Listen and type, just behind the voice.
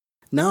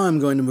Now I'm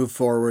going to move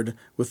forward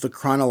with the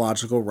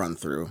chronological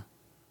run-through.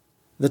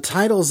 The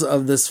titles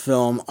of this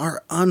film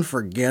are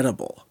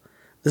unforgettable.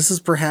 This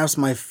is perhaps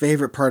my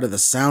favorite part of the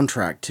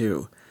soundtrack,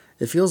 too.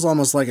 It feels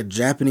almost like a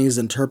Japanese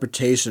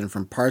interpretation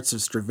from parts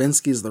of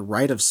Stravinsky's The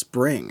Rite of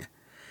Spring.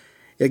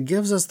 It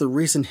gives us the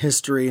recent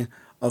history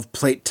of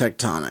plate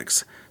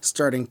tectonics,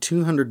 starting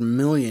 200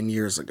 million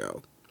years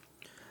ago.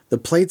 The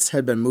plates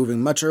had been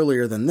moving much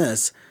earlier than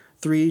this,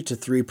 3 to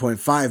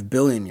 3.5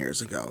 billion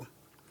years ago.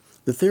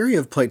 The theory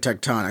of plate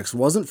tectonics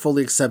wasn't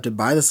fully accepted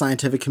by the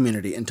scientific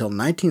community until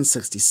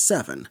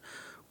 1967,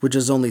 which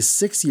is only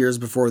 6 years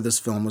before this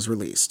film was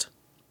released.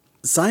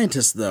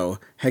 Scientists, though,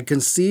 had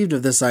conceived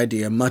of this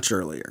idea much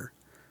earlier.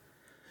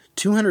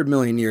 200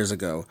 million years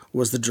ago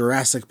was the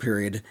Jurassic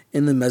period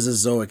in the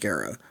Mesozoic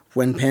era,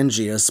 when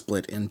Pangaea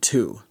split in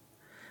two.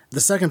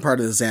 The second part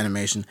of this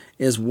animation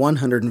is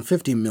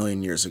 150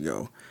 million years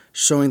ago,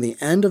 showing the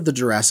end of the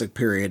Jurassic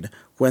period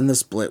when the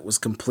split was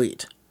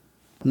complete.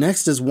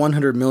 Next is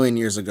 100 million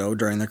years ago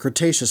during the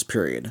Cretaceous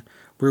period,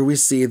 where we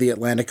see the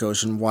Atlantic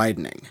Ocean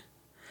widening.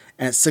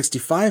 At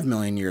 65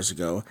 million years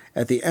ago,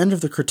 at the end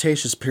of the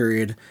Cretaceous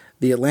period,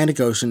 the Atlantic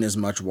Ocean is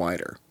much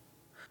wider.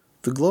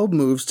 The globe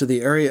moves to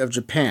the area of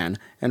Japan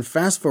and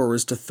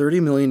fast-forwards to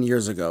 30 million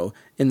years ago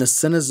in the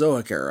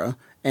Cenozoic era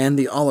and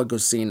the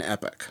Oligocene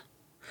epoch.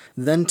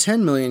 Then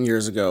 10 million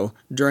years ago,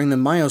 during the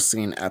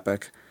Miocene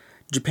epoch,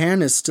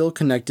 Japan is still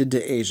connected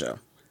to Asia.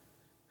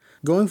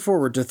 Going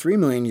forward to 3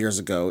 million years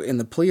ago in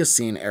the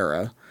Pliocene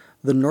era,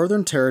 the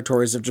northern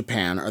territories of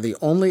Japan are the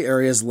only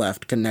areas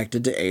left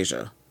connected to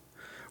Asia.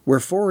 We're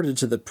forwarded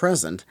to the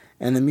present,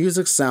 and the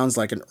music sounds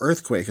like an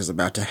earthquake is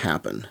about to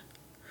happen.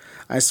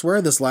 I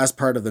swear this last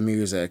part of the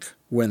music,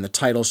 when the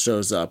title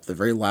shows up, the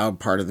very loud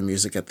part of the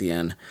music at the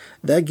end,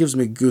 that gives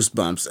me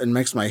goosebumps and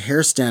makes my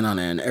hair stand on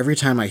end every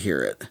time I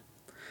hear it.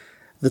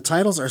 The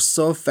titles are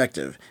so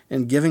effective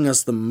in giving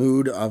us the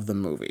mood of the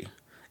movie.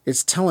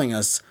 It's telling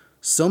us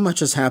so much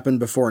has happened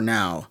before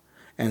now,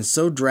 and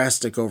so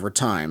drastic over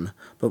time,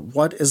 but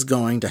what is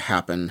going to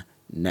happen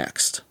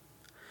next?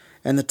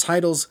 And the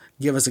titles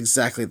give us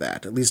exactly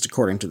that, at least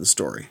according to the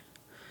story.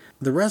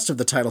 The rest of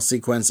the title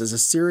sequence is a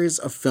series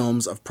of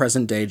films of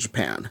present-day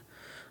Japan.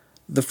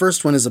 The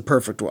first one is a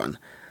perfect one,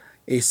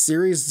 a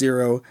Series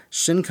 0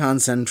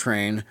 Shinkansen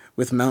train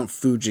with Mount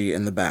Fuji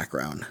in the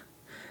background.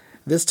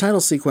 This title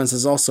sequence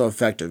is also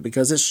effective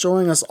because it's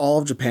showing us all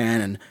of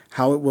Japan and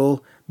how it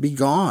will be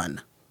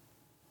gone.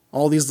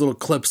 All these little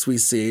clips we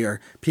see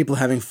are people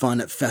having fun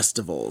at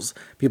festivals,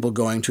 people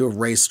going to a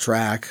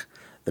racetrack,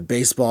 the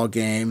baseball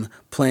game,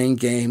 playing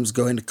games,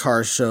 going to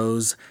car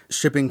shows,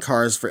 shipping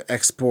cars for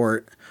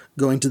export,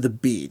 going to the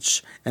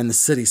beach and the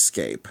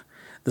cityscape,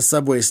 the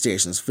subway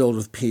stations filled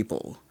with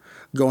people,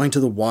 going to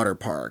the water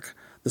park,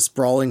 the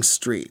sprawling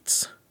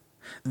streets.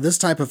 This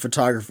type of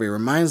photography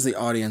reminds the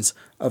audience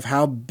of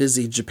how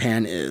busy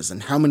Japan is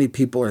and how many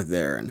people are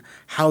there and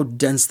how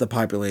dense the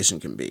population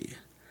can be.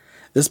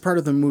 This part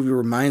of the movie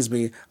reminds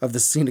me of the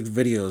scenic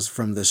videos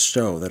from this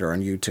show that are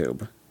on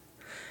YouTube.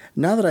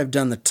 Now that I've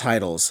done the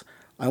titles,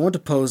 I want to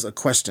pose a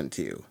question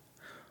to you.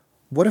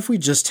 What if we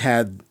just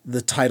had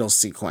the title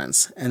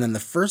sequence, and then the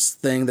first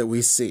thing that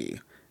we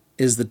see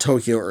is the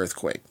Tokyo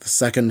earthquake, the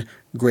second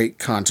Great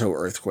Kanto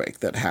earthquake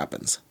that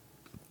happens?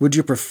 Would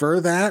you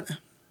prefer that?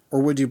 Or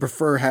would you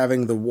prefer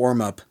having the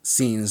warm-up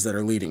scenes that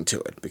are leading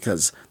to it?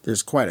 Because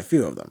there's quite a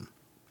few of them.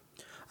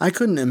 I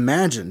couldn't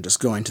imagine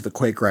just going to the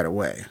quake right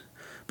away.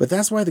 But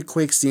that's why the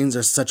quake scenes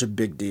are such a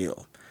big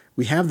deal.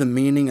 We have the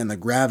meaning and the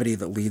gravity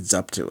that leads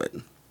up to it.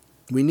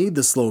 We need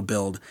the slow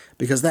build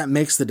because that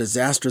makes the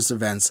disastrous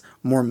events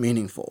more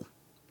meaningful.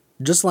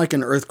 Just like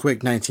in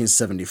Earthquake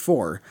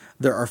 1974,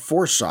 there are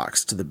 4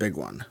 shocks to the big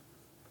one.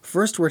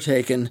 First, we're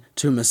taken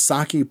to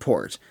Misaki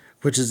Port,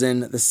 which is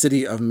in the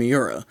city of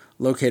Miura,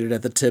 located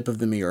at the tip of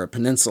the Miura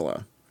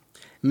Peninsula.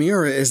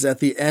 Miura is at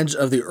the edge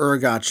of the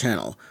Uraga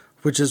Channel,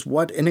 which is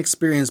what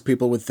inexperienced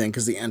people would think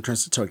is the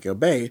entrance to Tokyo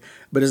Bay,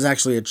 but is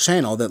actually a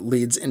channel that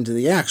leads into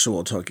the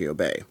actual Tokyo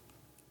Bay.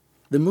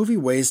 The movie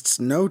wastes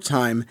no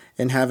time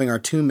in having our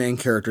 2 main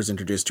characters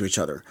introduced to each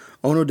other.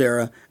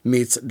 Onodera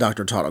meets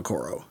Dr.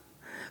 Tadokoro.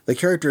 The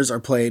characters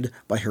are played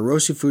by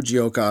Hiroshi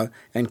Fujioka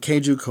and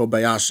Keiju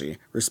Kobayashi,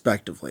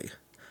 respectively.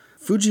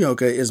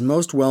 Fujioka is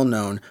most well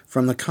known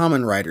from the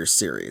Kamen Rider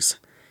series.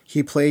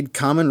 He played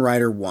Kamen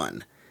Rider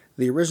 1.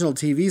 The original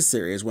TV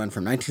series went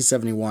from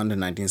 1971 to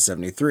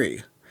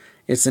 1973.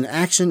 It's an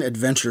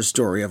action-adventure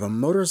story of a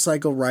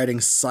motorcycle-riding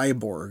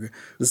cyborg.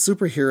 The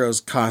superhero's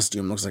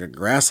costume looks like a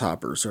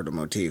grasshopper sort of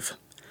motif.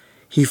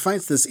 He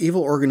fights this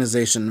evil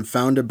organization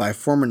founded by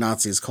former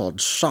Nazis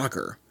called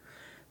Shocker.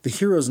 The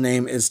hero's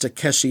name is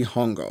Takeshi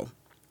Hongo.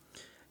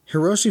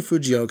 Hiroshi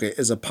Fujioka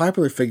is a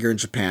popular figure in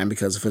Japan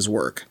because of his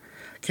work.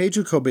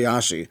 Keiju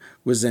Kobayashi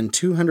was in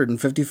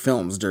 250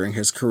 films during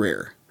his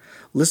career.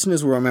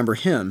 Listeners will remember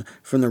him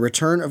from The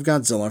Return of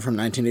Godzilla from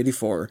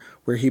 1984,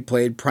 where he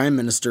played Prime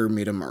Minister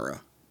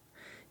Mitamura.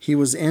 He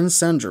was in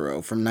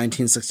Sanjuro from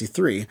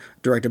 1963,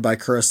 directed by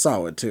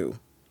Kurosawa, too.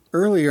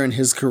 Earlier in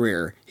his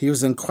career, he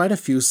was in quite a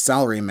few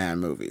Salaryman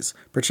movies,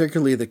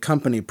 particularly the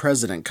company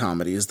president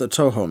comedies that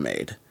Toho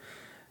made.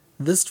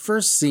 This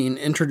first scene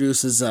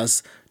introduces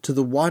us to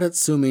the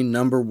Wadatsumi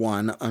No.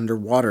 1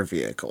 underwater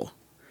vehicle.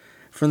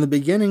 From the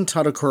beginning,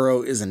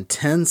 Tadokoro is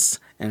intense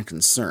and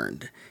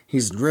concerned.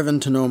 He's driven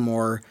to know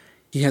more.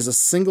 He has a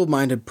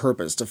single-minded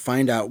purpose to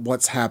find out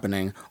what's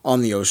happening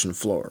on the ocean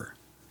floor.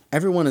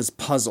 Everyone is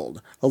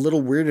puzzled, a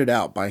little weirded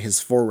out by his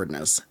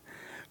forwardness.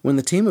 When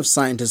the team of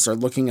scientists are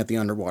looking at the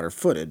underwater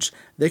footage,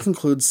 they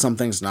conclude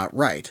something's not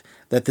right,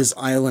 that this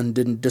island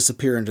didn't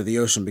disappear into the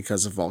ocean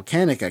because of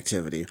volcanic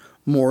activity,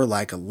 more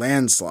like a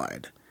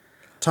landslide.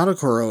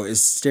 Tadokoro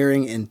is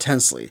staring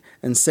intensely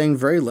and saying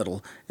very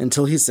little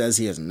until he says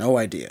he has no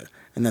idea,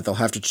 and that they'll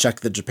have to check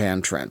the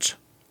Japan Trench.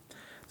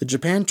 The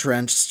Japan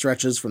Trench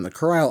stretches from the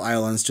Kurile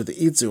Islands to the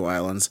Idzu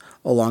Islands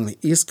along the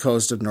east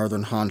coast of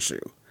northern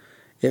Honshu.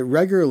 It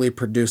regularly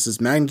produces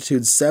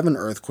magnitude 7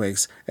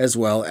 earthquakes as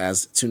well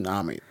as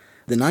tsunami.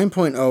 The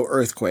 9.0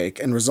 earthquake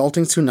and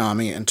resulting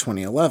tsunami in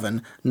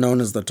 2011,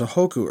 known as the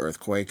Tohoku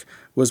earthquake,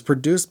 was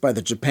produced by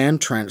the Japan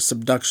Trench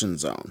subduction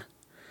zone.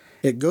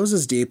 It goes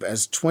as deep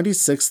as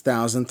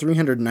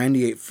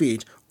 26,398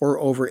 feet or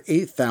over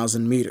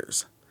 8,000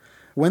 meters.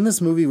 When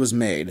this movie was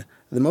made,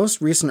 the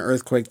most recent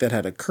earthquake that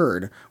had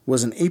occurred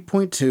was an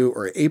 8.2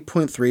 or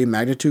 8.3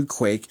 magnitude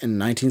quake in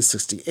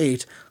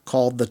 1968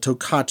 called the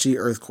Tokachi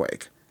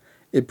earthquake.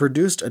 It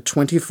produced a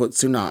 20-foot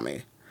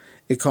tsunami.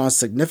 It caused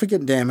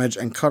significant damage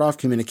and cut off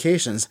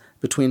communications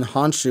between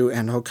Honshu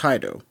and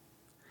Hokkaido.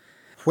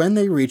 When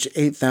they reach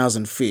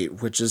 8,000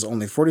 feet, which is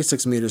only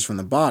 46 meters from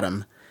the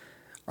bottom,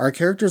 our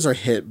characters are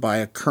hit by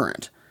a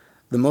current,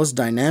 the most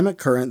dynamic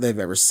current they've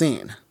ever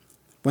seen.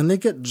 When they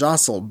get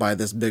jostled by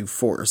this big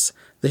force,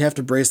 they have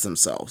to brace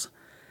themselves,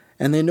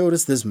 and they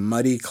notice this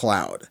muddy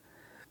cloud.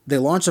 They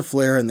launch a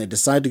flare and they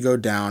decide to go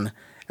down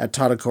at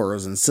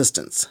Tadokoro's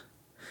insistence.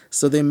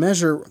 So they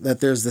measure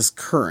that there's this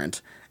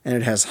current, and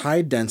it has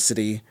high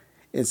density.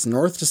 It's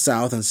north to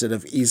south instead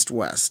of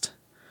east-west.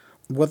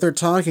 What they're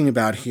talking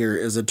about here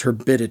is a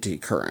turbidity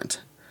current.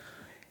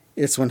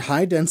 It's when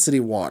high-density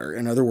water,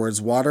 in other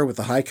words, water with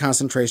a high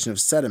concentration of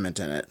sediment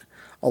in it,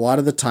 a lot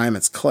of the time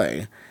it's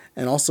clay,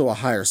 and also a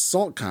higher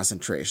salt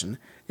concentration,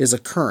 is a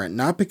current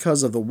not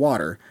because of the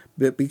water,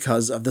 but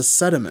because of the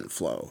sediment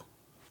flow.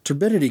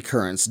 Turbidity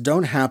currents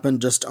don't happen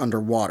just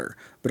underwater,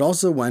 but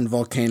also when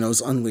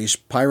volcanoes unleash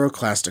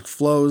pyroclastic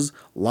flows,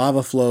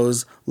 lava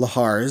flows,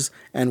 lahars,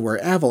 and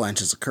where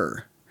avalanches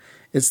occur.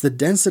 It's the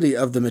density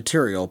of the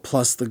material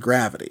plus the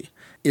gravity.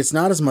 It's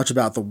not as much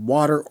about the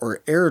water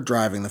or air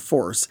driving the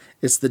force,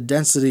 it's the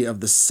density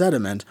of the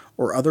sediment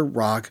or other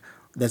rock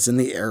that's in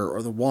the air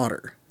or the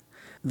water.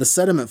 The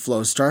sediment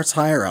flow starts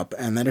higher up,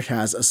 and then it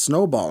has a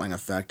snowballing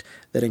effect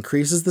that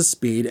increases the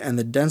speed and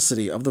the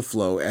density of the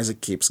flow as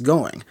it keeps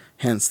going,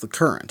 hence the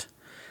current.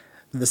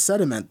 The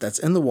sediment that's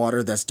in the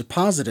water that's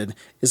deposited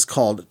is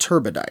called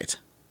turbidite.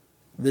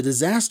 The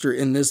disaster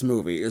in this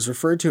movie is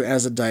referred to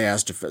as a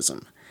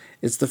diastrophism.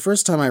 It's the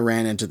first time I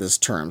ran into this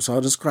term, so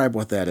I'll describe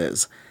what that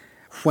is.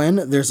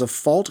 When there's a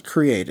fault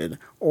created,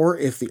 or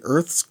if the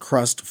Earth's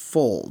crust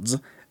folds,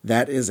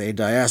 that is a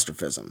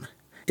diastrophism.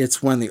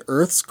 It's when the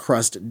Earth's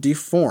crust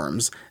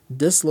deforms,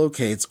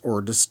 dislocates,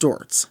 or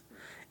distorts.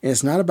 And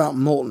it's not about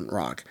molten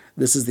rock.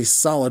 This is the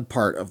solid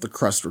part of the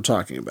crust we're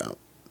talking about.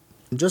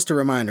 Just a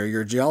reminder,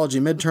 your geology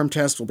midterm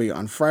test will be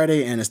on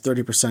Friday and is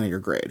 30% of your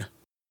grade.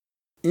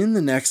 In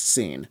the next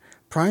scene,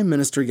 Prime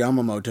Minister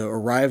Yamamoto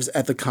arrives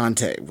at the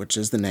Kantei, which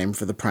is the name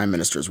for the Prime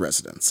Minister's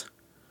residence.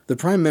 The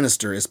Prime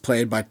Minister is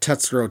played by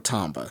Tetsuro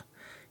Tamba.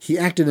 He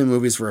acted in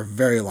movies for a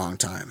very long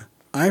time.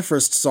 I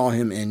first saw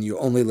him in You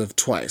Only Live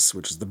Twice,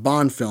 which is the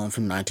Bond film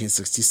from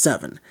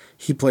 1967.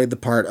 He played the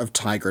part of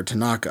Tiger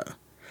Tanaka.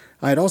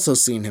 I had also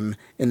seen him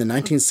in the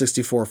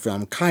 1964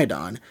 film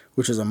Kaidan,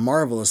 which is a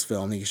marvelous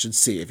film that you should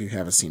see if you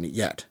haven't seen it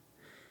yet.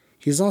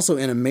 He's also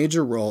in a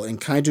major role in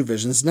Kaiju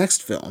Vision's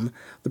next film,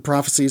 The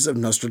Prophecies of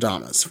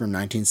Nostradamus from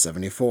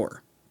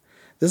 1974.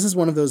 This is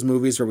one of those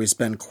movies where we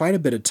spend quite a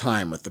bit of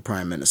time with the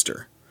Prime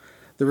Minister.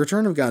 The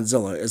Return of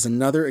Godzilla is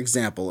another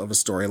example of a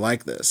story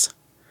like this.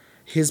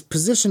 His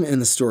position in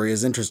the story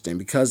is interesting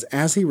because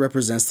as he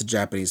represents the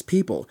Japanese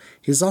people,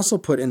 he's also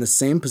put in the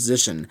same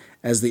position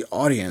as the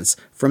audience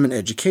from an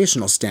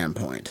educational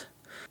standpoint.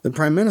 The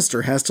Prime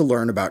Minister has to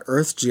learn about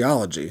Earth's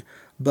geology,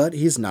 but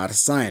he's not a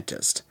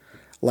scientist.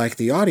 Like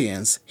the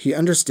audience, he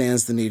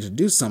understands the need to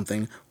do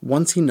something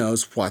once he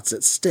knows what's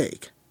at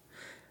stake.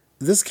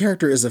 This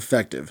character is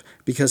effective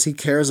because he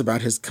cares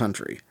about his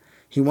country.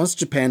 He wants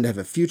Japan to have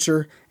a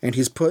future, and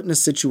he's put in a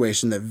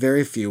situation that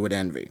very few would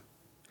envy.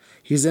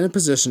 He's in a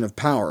position of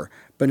power,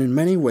 but in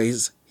many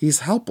ways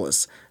he's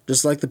helpless,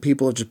 just like the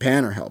people of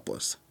Japan are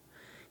helpless.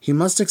 He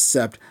must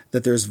accept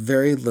that there's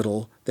very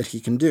little that he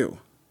can do.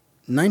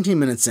 19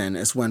 minutes in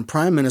is when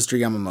Prime Minister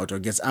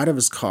Yamamoto gets out of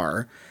his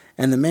car,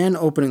 and the man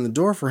opening the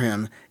door for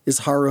him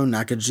is Haruo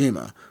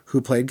Nakajima,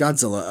 who played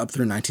Godzilla up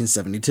through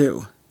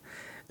 1972.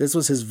 This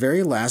was his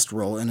very last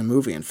role in a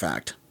movie, in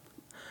fact.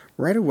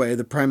 Right away,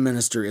 the Prime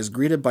Minister is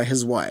greeted by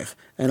his wife,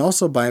 and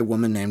also by a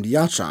woman named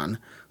Yachan,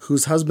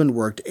 whose husband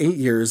worked 8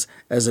 years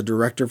as a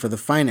director for the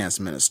finance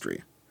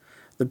ministry.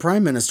 The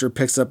Prime Minister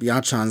picks up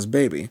Ya-chan's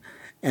baby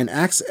and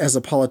acts as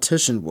a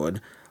politician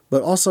would,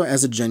 but also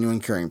as a genuine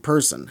caring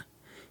person.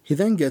 He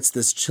then gets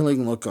this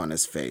chilling look on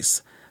his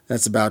face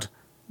that's about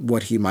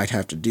what he might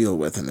have to deal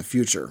with in the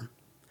future.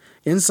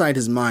 Inside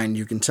his mind,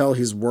 you can tell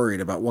he's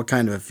worried about what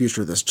kind of a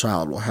future this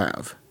child will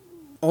have.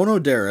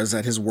 Onodera's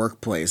at his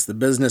workplace, the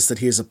business that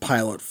he's a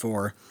pilot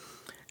for,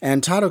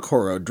 and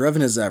Tadokoro,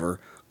 driven as ever,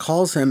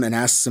 calls him and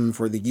asks him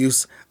for the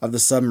use of the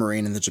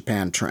submarine in the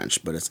Japan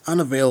Trench, but it's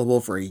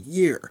unavailable for a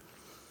year.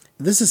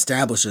 This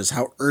establishes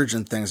how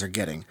urgent things are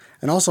getting,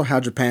 and also how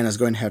Japan is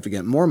going to have to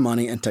get more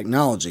money and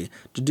technology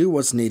to do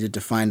what's needed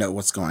to find out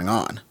what's going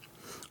on.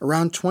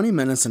 Around 20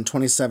 minutes and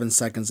 27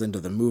 seconds into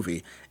the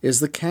movie is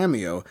the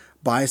cameo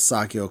by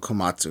Sakio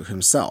Komatsu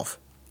himself.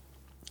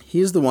 He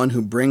is the one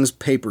who brings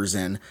papers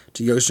in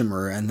to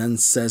Yoshimura and then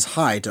says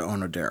hi to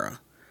Onodera.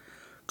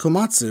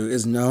 Komatsu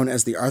is known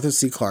as the Arthur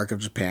C. Clarke of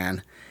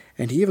Japan,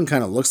 and he even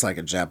kind of looks like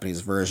a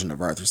Japanese version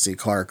of Arthur C.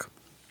 Clarke.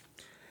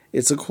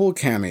 It's a cool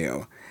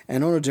cameo,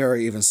 and Onodera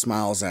even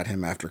smiles at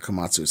him after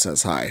Komatsu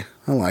says hi.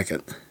 I like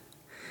it.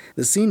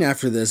 The scene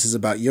after this is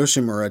about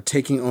Yoshimura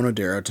taking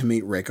Onodera to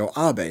meet Reiko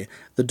Abe,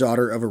 the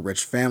daughter of a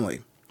rich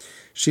family.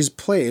 She's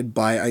played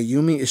by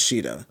Ayumi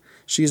Ishida.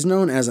 She is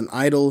known as an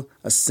idol,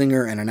 a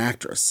singer, and an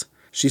actress.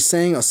 She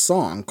sang a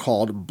song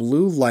called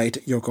Blue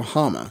Light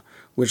Yokohama,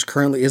 which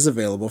currently is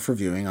available for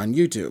viewing on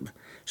YouTube.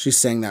 She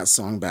sang that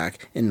song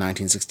back in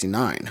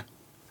 1969.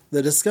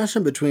 The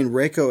discussion between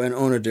Reiko and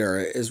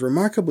Onodera is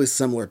remarkably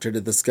similar to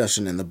the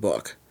discussion in the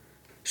book.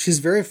 She's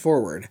very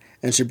forward,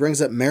 and she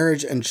brings up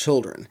marriage and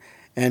children,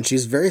 and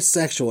she's very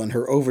sexual in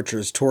her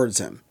overtures towards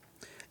him.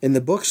 In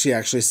the book, she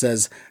actually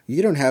says,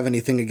 "You don't have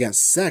anything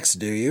against sex,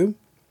 do you?"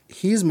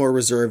 He's more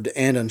reserved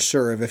and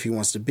unsure of if he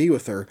wants to be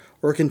with her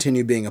or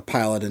continue being a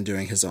pilot and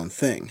doing his own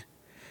thing.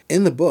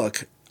 In the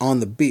book,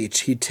 on the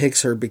beach, he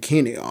takes her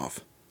bikini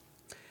off.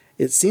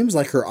 It seems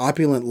like her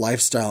opulent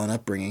lifestyle and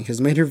upbringing has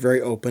made her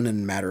very open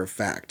and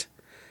matter-of-fact.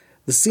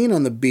 The scene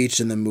on the beach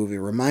in the movie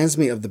reminds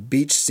me of the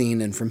beach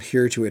scene in From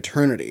Here to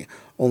Eternity,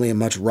 only a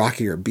much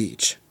rockier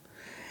beach.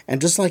 And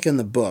just like in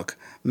the book,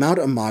 Mount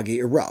Amagi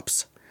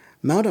erupts.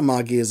 Mount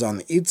Amagi is on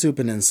the Itsu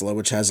Peninsula,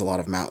 which has a lot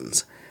of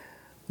mountains.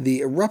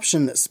 The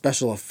eruption,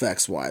 special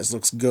effects-wise,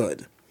 looks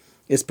good.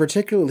 It's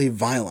particularly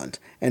violent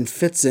and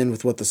fits in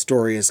with what the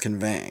story is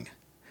conveying.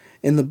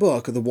 In the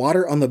book, the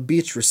water on the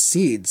beach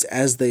recedes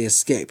as they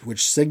escape,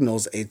 which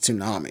signals a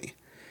tsunami.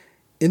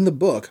 In the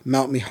book,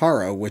 Mount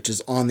Mihara, which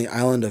is on the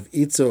island of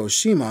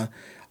Itsuoshima,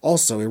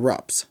 also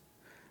erupts.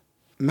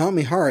 Mount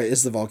Mihara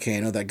is the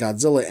volcano that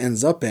Godzilla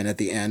ends up in at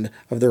the end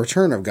of The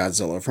Return of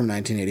Godzilla from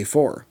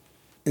 1984.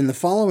 In the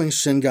following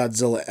Shin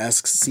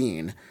Godzilla-esque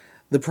scene,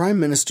 the Prime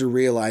Minister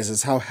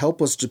realizes how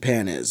helpless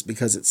Japan is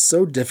because it's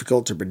so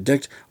difficult to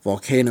predict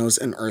volcanoes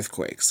and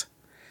earthquakes.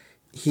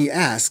 He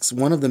asks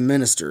one of the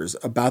ministers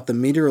about the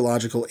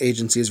Meteorological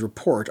Agency's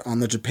report on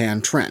the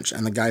Japan Trench,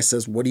 and the guy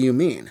says, "What do you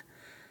mean?"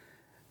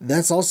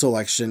 That's also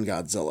like Shin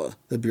Godzilla,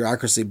 the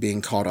bureaucracy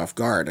being caught off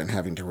guard and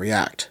having to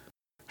react.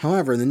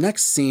 However, the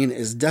next scene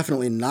is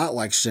definitely not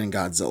like Shin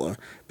Godzilla,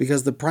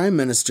 because the Prime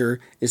Minister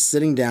is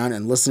sitting down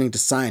and listening to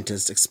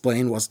scientists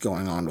explain what's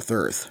going on with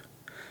Earth.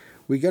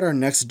 We get our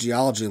next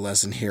geology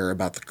lesson here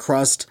about the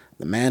crust,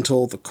 the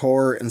mantle, the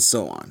core, and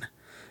so on.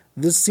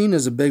 This scene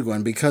is a big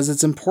one because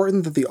it's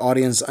important that the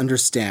audience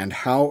understand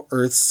how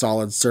Earth's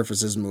solid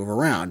surfaces move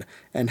around,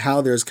 and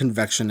how there's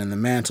convection in the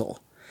mantle.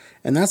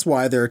 And that's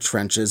why there are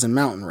trenches and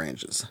mountain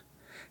ranges.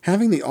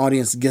 Having the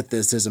audience get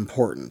this is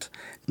important.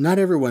 Not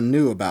everyone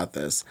knew about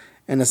this,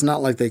 and it's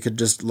not like they could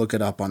just look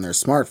it up on their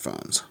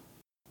smartphones.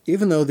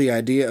 Even though the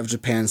idea of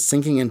Japan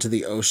sinking into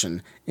the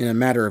ocean in a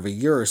matter of a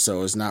year or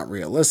so is not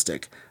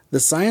realistic, the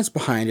science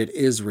behind it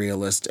is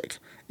realistic.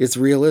 It's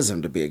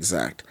realism, to be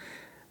exact.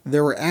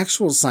 There were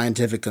actual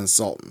scientific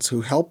consultants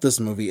who helped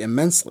this movie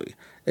immensely,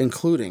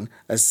 including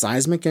a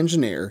seismic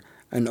engineer,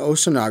 an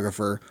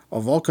oceanographer, a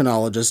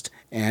volcanologist,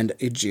 and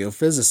a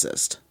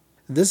geophysicist.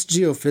 This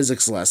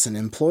geophysics lesson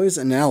employs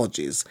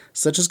analogies,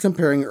 such as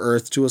comparing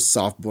Earth to a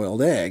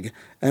soft-boiled egg,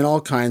 and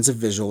all kinds of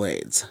visual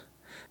aids.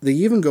 They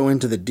even go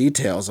into the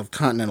details of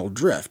continental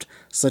drift,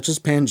 such as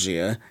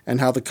Pangaea,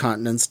 and how the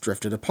continents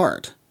drifted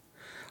apart.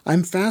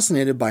 I'm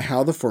fascinated by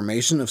how the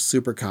formation of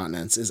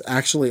supercontinents is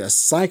actually a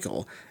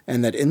cycle,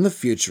 and that in the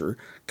future,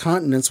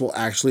 continents will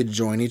actually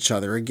join each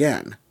other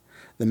again.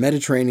 The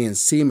Mediterranean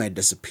Sea may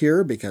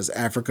disappear because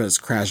Africa is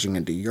crashing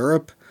into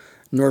Europe,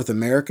 North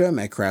America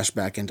may crash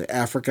back into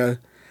Africa,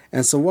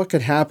 and so what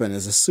could happen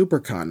is a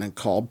supercontinent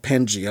called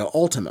Pangaea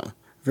Ultima.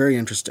 Very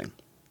interesting.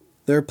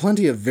 There are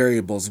plenty of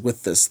variables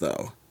with this,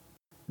 though.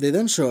 They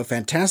then show a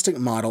fantastic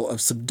model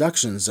of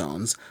subduction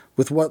zones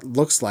with what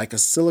looks like a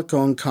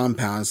silicone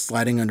compound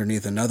sliding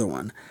underneath another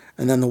one,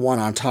 and then the one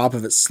on top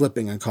of it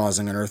slipping and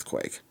causing an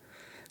earthquake.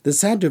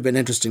 This had to have been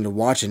interesting to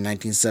watch in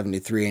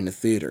 1973 in a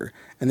theater,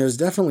 and there's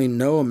definitely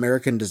no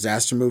American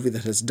disaster movie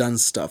that has done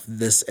stuff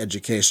this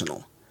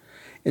educational.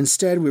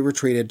 Instead, we were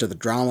treated to the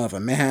drama of a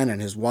man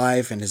and his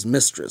wife and his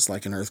mistress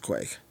like an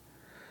earthquake.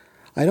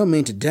 I don't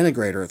mean to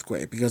denigrate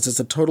Earthquake, because it's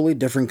a totally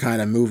different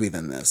kind of movie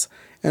than this,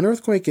 and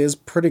Earthquake is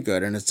pretty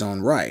good in its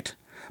own right.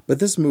 But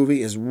this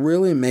movie is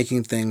really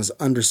making things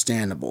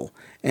understandable,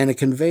 and it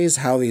conveys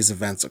how these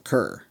events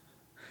occur.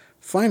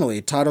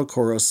 Finally,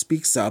 Tadokoro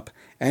speaks up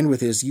and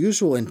with his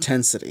usual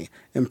intensity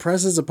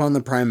impresses upon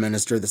the Prime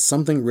Minister that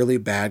something really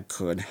bad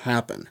could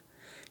happen.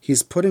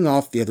 He's putting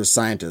off the other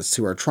scientists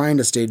who are trying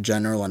to stay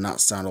general and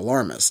not sound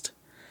alarmist.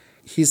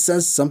 He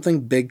says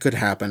something big could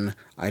happen,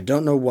 I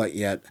don't know what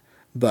yet,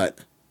 but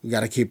you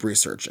gotta keep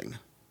researching.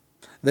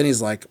 Then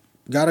he's like,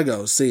 gotta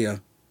go, see ya.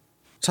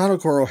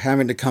 Tadokoro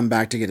having to come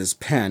back to get his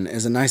pen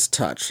is a nice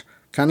touch,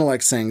 kinda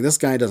like saying this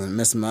guy doesn't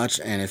miss much,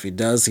 and if he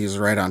does, he's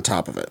right on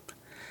top of it.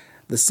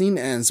 The scene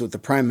ends with the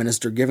Prime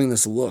Minister giving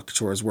this look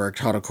towards where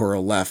Tadokoro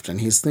left,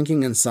 and he's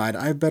thinking inside,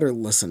 I better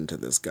listen to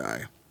this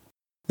guy.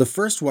 The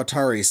first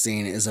Watari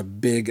scene is a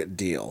big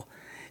deal.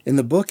 In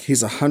the book,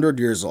 he's 100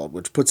 years old,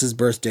 which puts his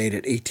birth date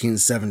at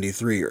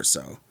 1873 or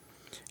so.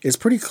 It's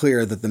pretty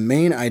clear that the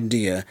main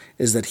idea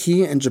is that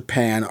he and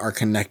Japan are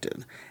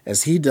connected.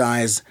 As he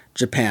dies,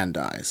 Japan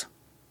dies.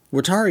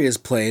 Watari is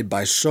played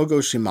by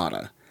Shogo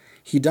Shimada.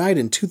 He died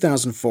in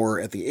 2004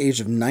 at the age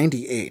of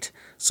 98,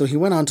 so he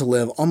went on to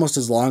live almost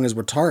as long as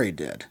Watari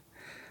did.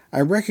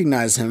 I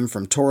recognize him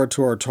from Tora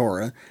Tora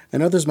Tora,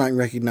 and others might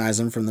recognize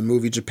him from the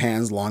movie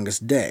Japan's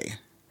Longest Day.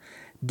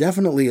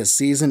 Definitely a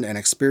seasoned and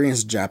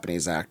experienced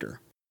Japanese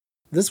actor.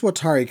 This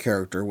Watari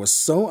character was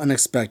so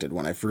unexpected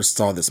when I first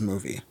saw this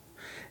movie.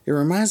 It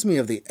reminds me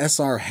of the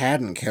S.R.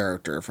 Haddon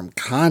character from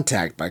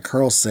Contact by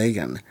Carl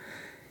Sagan.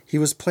 He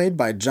was played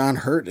by John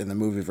Hurt in the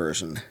movie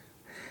version.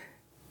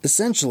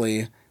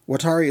 Essentially,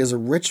 Watari is a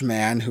rich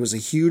man who is a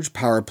huge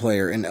power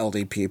player in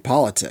LDP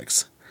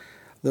politics.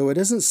 Though it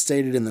isn't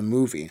stated in the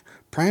movie,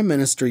 Prime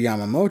Minister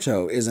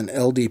Yamamoto is an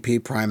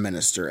LDP Prime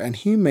Minister, and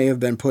he may have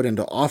been put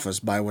into office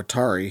by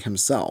Watari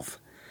himself.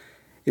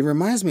 It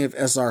reminds me of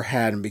S.R.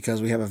 Haddon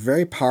because we have a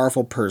very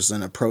powerful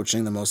person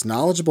approaching the most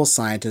knowledgeable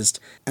scientist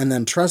and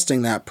then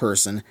trusting that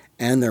person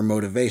and their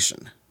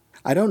motivation.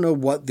 I don't know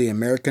what the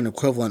American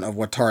equivalent of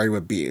Watari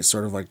would be,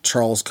 sort of like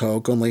Charles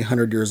Koch, only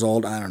 100 years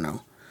old, I don't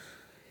know.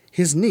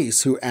 His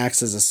niece, who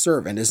acts as a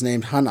servant, is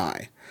named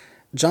Hanai.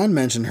 John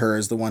mentioned her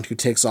as the one who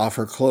takes off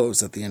her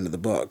clothes at the end of the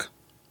book.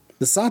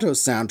 The Sato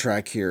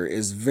soundtrack here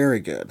is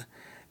very good.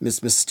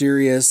 It's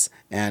mysterious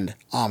and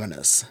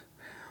ominous.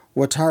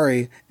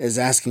 Watari is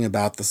asking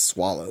about the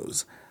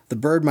swallows. The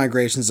bird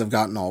migrations have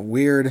gotten all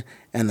weird,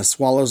 and the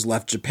swallows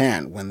left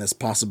Japan when this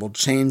possible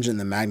change in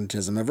the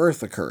magnetism of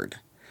Earth occurred.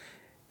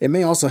 It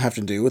may also have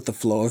to do with the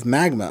flow of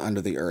magma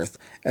under the Earth,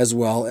 as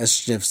well as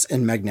shifts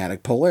in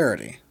magnetic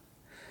polarity.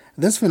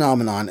 This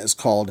phenomenon is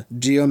called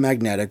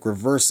geomagnetic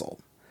reversal.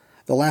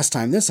 The last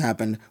time this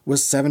happened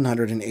was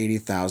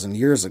 780,000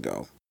 years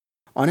ago.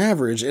 On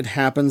average, it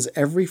happens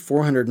every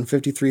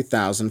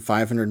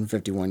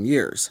 453,551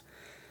 years.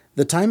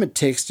 The time it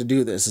takes to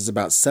do this is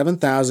about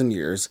 7,000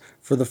 years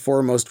for the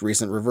four most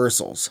recent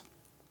reversals.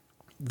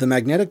 The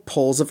magnetic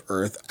poles of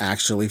Earth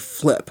actually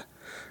flip.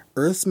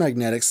 Earth's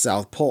magnetic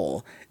south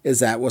pole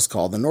is at what's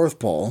called the North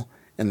Pole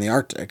in the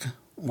Arctic,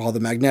 while the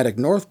magnetic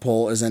North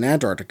Pole is in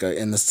Antarctica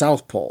in the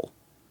South Pole.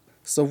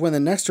 So when the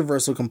next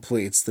reversal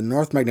completes, the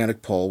North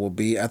Magnetic Pole will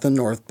be at the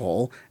North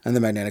Pole and the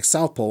magnetic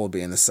South Pole will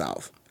be in the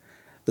South.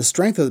 The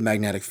strength of the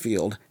magnetic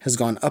field has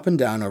gone up and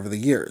down over the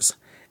years.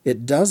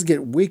 It does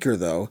get weaker,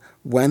 though,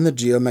 when the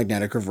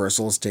geomagnetic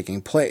reversal is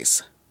taking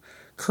place.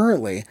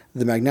 Currently,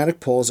 the magnetic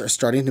poles are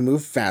starting to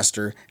move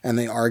faster and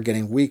they are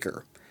getting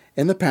weaker.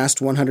 In the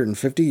past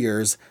 150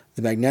 years,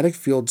 the magnetic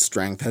field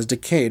strength has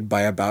decayed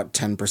by about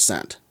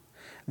 10%.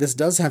 This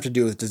does have to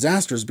do with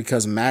disasters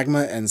because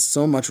magma and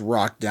so much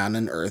rock down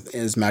in Earth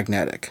is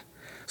magnetic.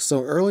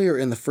 So earlier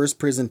in the first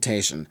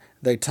presentation,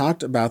 they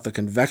talked about the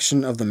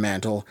convection of the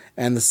mantle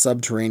and the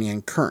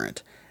subterranean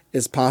current.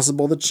 It's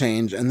possible the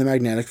change in the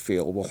magnetic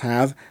field will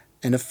have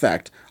an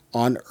effect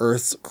on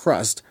Earth's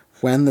crust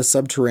when the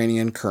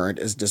subterranean current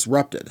is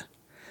disrupted.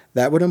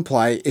 That would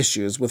imply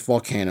issues with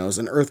volcanoes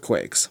and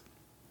earthquakes.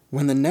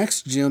 When the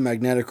next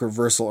geomagnetic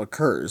reversal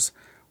occurs,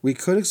 we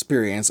could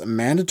experience a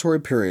mandatory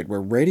period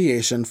where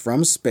radiation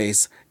from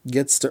space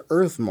gets to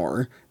Earth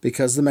more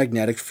because the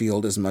magnetic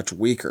field is much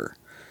weaker.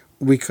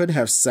 We could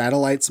have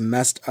satellites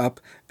messed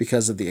up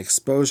because of the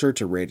exposure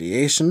to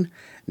radiation,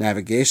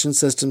 navigation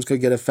systems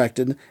could get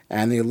affected,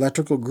 and the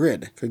electrical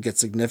grid could get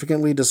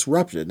significantly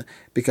disrupted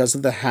because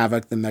of the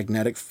havoc the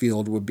magnetic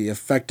field would be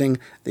affecting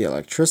the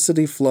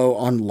electricity flow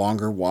on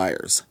longer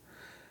wires.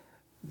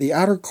 The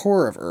outer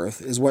core of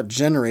Earth is what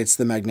generates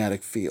the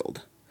magnetic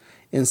field.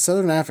 In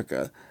southern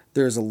Africa,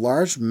 there is a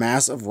large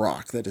mass of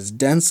rock that is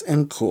dense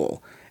and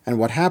cool, and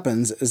what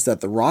happens is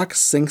that the rock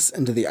sinks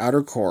into the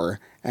outer core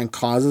and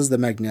causes the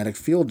magnetic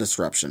field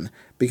disruption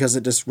because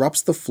it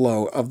disrupts the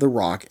flow of the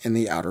rock in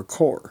the outer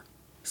core.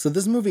 So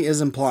this movie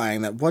is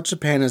implying that what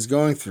Japan is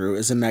going through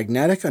is a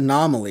magnetic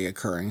anomaly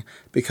occurring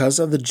because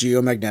of the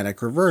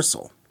geomagnetic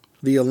reversal.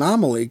 The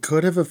anomaly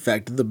could have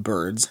affected the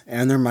birds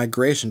and their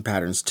migration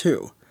patterns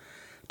too.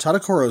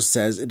 Tadokoro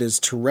says it is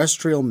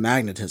terrestrial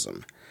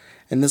magnetism,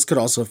 and this could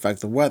also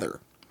affect the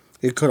weather.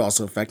 It could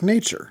also affect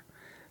nature.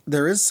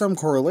 There is some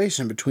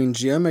correlation between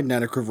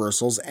geomagnetic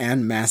reversals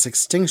and mass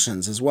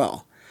extinctions as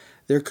well.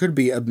 There could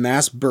be a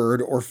mass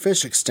bird or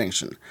fish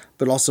extinction,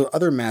 but also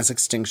other mass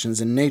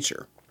extinctions in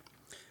nature.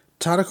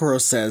 Tadokoro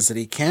says that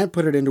he can't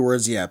put it into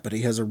words yet, but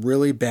he has a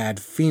really bad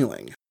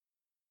feeling.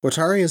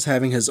 Watari is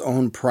having his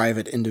own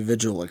private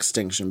individual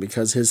extinction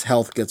because his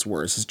health gets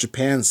worse as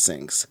Japan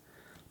sinks.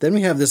 Then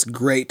we have this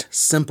great,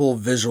 simple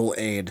visual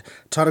aid.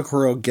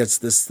 Tadokoro gets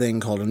this thing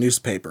called a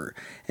newspaper,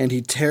 and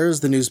he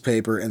tears the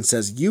newspaper and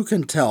says, "You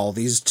can tell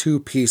these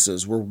two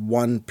pieces were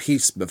one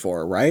piece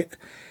before, right?"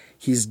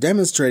 He's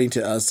demonstrating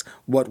to us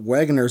what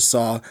Wegener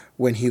saw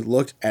when he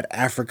looked at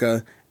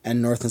Africa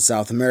and North and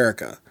South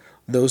America.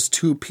 Those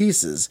two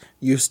pieces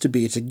used to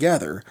be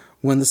together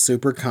when the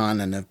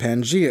supercontinent of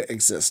Pangaea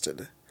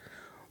existed.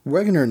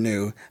 Wegener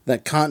knew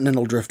that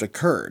continental drift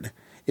occurred.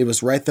 It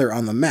was right there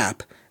on the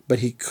map, but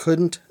he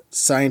couldn't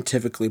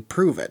scientifically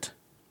prove it.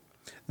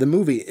 The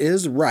movie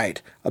is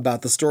right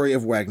about the story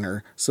of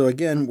Wegener, so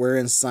again, we're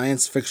in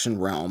science fiction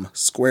realm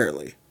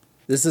squarely.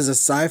 This is a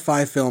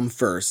sci-fi film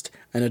first,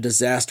 and a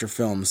disaster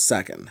film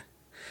second.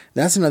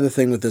 That's another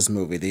thing with this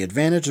movie. The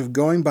advantage of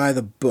going by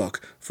the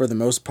book, for the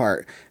most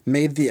part,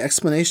 made the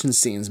explanation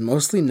scenes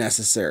mostly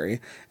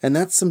necessary, and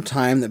that's some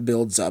time that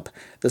builds up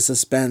the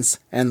suspense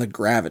and the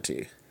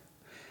gravity.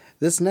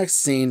 This next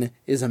scene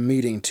is a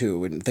meeting too,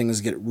 when things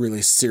get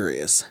really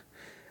serious.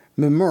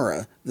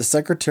 Mimura, the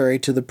secretary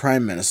to the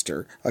prime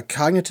minister, a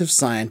cognitive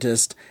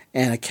scientist,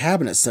 and a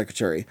cabinet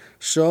secretary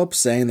show up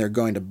saying they're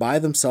going to buy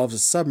themselves a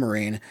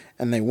submarine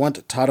and they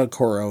want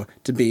Tadokoro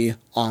to be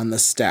on the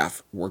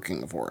staff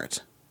working for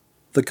it.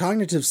 The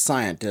cognitive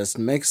scientist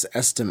makes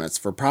estimates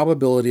for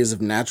probabilities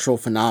of natural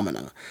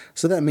phenomena,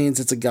 so that means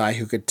it's a guy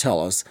who could tell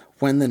us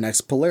when the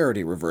next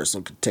polarity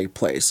reversal could take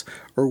place,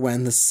 or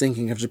when the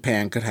sinking of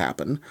Japan could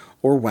happen,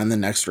 or when the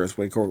next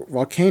earthquake or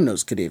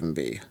volcanoes could even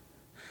be.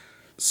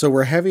 So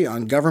we're heavy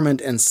on government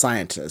and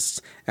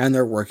scientists, and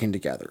they're working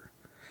together.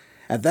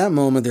 At that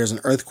moment, there's an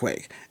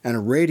earthquake, and a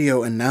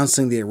radio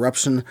announcing the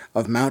eruption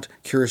of Mount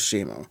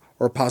Kirishima,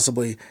 or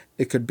possibly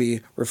it could be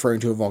referring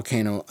to a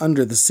volcano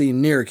under the sea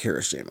near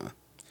Kirishima.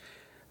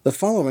 The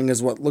following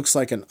is what looks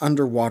like an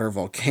underwater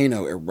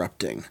volcano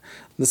erupting.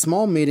 The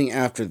small meeting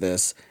after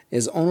this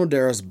is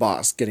Onodera's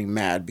boss getting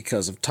mad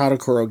because of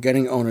Tadokoro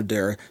getting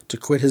Onodera to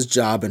quit his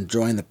job and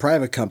join the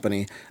private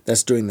company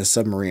that's doing the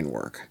submarine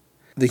work.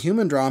 The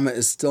human drama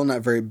is still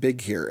not very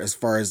big here as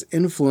far as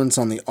influence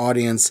on the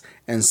audience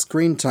and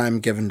screen time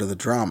given to the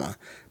drama,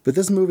 but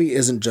this movie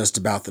isn't just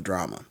about the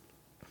drama.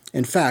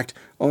 In fact,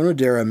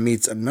 Onodera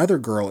meets another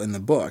girl in the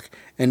book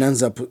and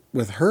ends up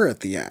with her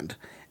at the end,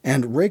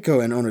 and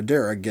Reiko and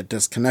Onodera get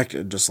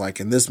disconnected just like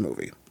in this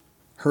movie.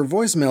 Her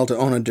voicemail to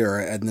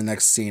Onodera in the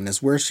next scene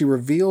is where she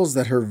reveals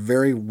that her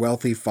very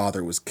wealthy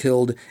father was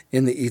killed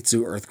in the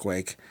Itzu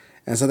earthquake,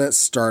 and so that's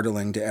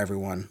startling to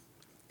everyone.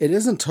 It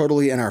isn't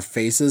totally in our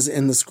faces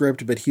in the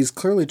script, but he's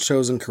clearly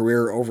chosen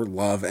career over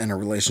love and a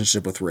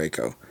relationship with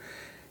Reiko.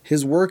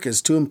 His work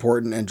is too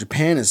important and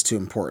Japan is too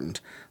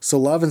important, so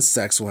love and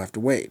sex will have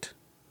to wait.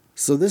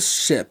 So this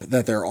ship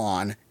that they're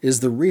on is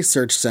the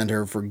research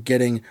center for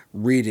getting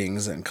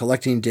readings and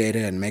collecting data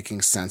and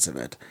making sense of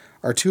it.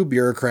 Our two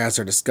bureaucrats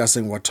are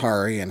discussing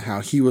Watari and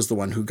how he was the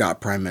one who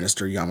got Prime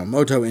Minister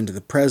Yamamoto into the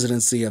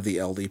presidency of the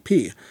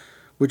LDP,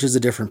 which is a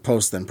different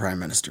post than Prime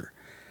Minister.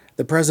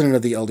 The president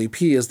of the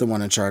LDP is the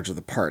one in charge of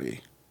the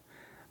party.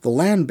 The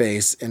land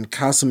base in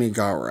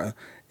Kasumigaura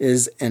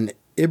is an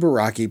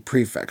Ibaraki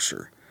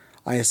prefecture.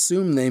 I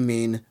assume they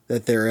mean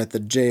that they're at the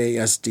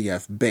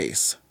JASDF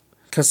base.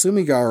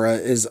 Kasumigaura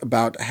is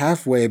about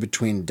halfway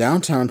between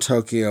downtown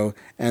Tokyo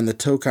and the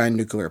Tokai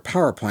nuclear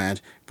power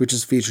plant, which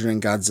is featured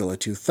in Godzilla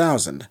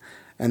 2000,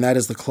 and that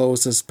is the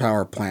closest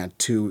power plant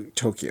to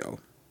Tokyo.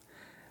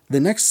 The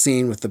next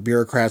scene with the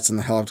bureaucrats in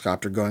the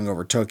helicopter going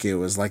over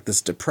Tokyo is like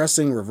this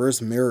depressing reverse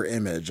mirror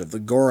image of the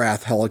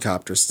Gorath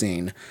helicopter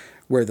scene,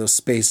 where those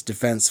Space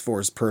Defense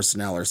Force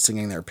personnel are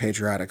singing their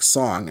patriotic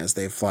song as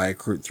they fly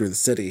through the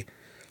city.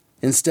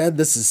 Instead,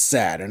 this is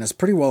sad, and it's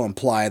pretty well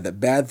implied that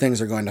bad things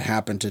are going to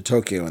happen to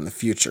Tokyo in the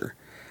future.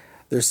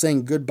 They're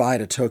saying goodbye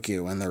to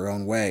Tokyo in their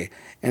own way,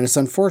 and it's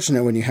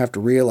unfortunate when you have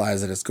to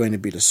realize that it's going to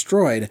be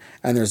destroyed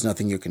and there's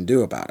nothing you can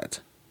do about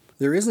it.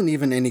 There isn't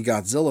even any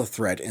Godzilla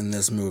threat in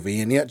this movie,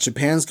 and yet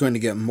Japan's going to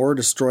get more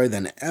destroyed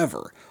than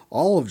ever.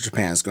 All of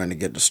Japan's going to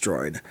get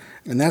destroyed,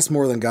 and that's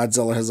more than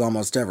Godzilla has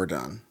almost ever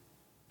done.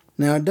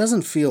 Now, it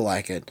doesn't feel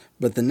like it,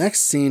 but the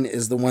next scene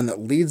is the one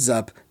that leads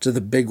up to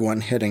the big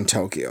one hitting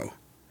Tokyo.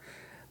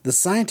 The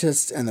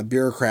scientists and the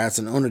bureaucrats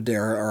and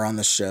Onodera are on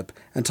the ship,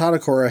 and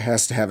Tadokoro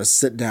has to have a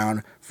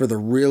sit-down for the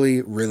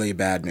really, really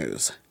bad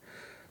news.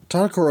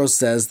 Tadokoro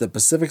says the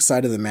Pacific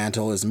side of the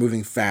mantle is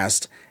moving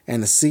fast,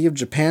 and the Sea of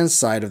Japan's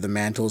side of the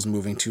mantle is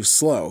moving too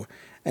slow,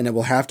 and it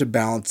will have to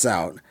balance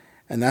out,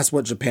 and that's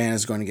what Japan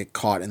is going to get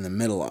caught in the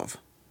middle of.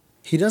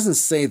 He doesn't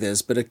say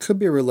this, but it could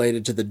be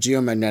related to the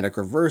geomagnetic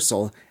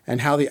reversal and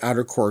how the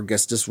outer core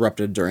gets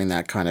disrupted during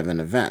that kind of an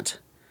event.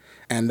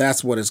 And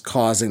that's what is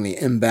causing the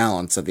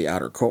imbalance of the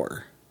outer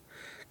core.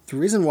 The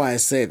reason why I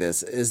say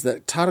this is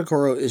that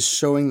Tadokoro is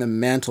showing the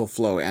mantle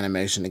flow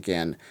animation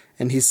again,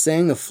 and he's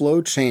saying the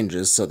flow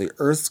changes so the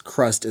Earth's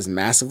crust is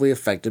massively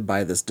affected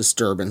by this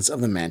disturbance of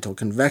the mantle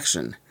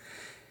convection.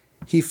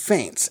 He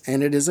faints,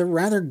 and it is a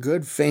rather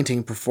good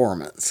fainting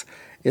performance.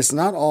 It's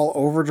not all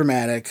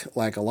overdramatic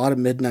like a lot of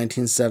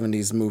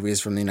mid-1970s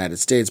movies from the United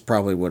States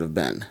probably would have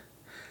been.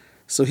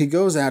 So he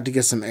goes out to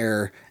get some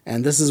air,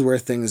 and this is where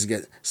things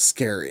get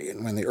scary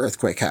when the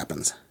earthquake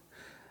happens.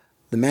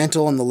 The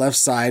mantle on the left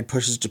side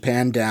pushes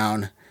Japan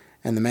down,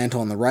 and the mantle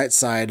on the right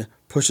side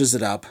pushes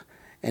it up,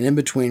 and in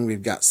between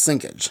we've got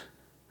sinkage.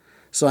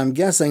 So I'm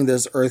guessing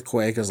this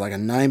earthquake is like a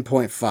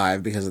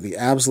 9.5 because of the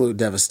absolute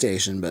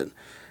devastation, but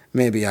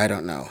maybe, I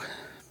don't know.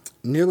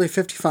 Nearly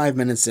 55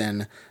 minutes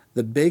in,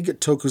 the big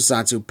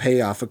tokusatsu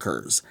payoff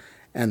occurs,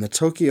 and the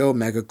Tokyo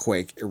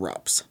megaquake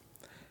erupts.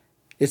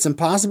 It's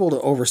impossible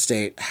to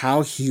overstate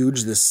how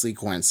huge this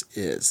sequence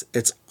is.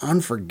 It's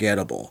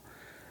unforgettable.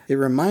 It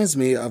reminds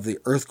me of the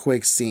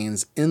earthquake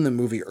scenes in the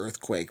movie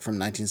Earthquake from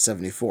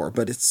 1974,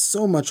 but it's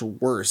so much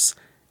worse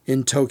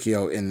in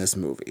Tokyo in this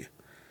movie.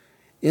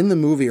 In the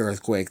movie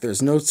Earthquake,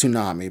 there's no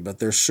tsunami, but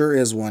there sure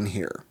is one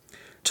here.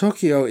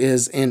 Tokyo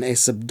is in a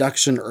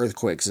subduction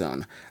earthquake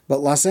zone, but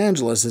Los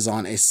Angeles is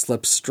on a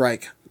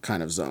slip-strike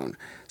kind of zone,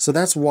 so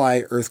that's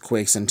why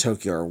earthquakes in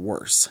Tokyo are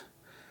worse.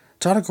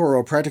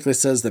 Tadokoro practically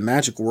says the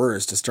magic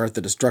words to start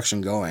the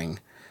destruction going,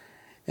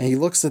 and he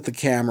looks at the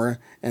camera,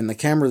 and the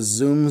camera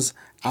zooms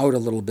out a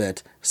little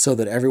bit so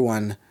that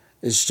everyone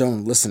is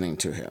shown listening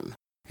to him.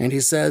 And he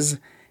says,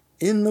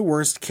 in the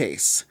worst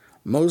case,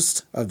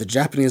 most of the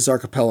Japanese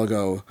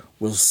archipelago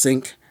will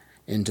sink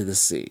into the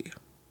sea.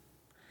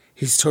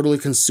 He's totally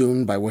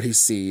consumed by what he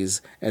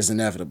sees as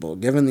inevitable,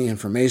 given the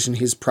information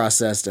he's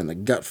processed and the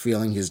gut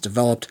feeling he's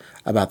developed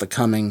about the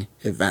coming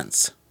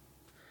events.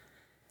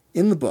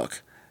 In the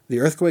book, the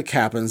earthquake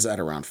happens at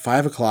around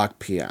 5 o'clock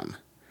p.m.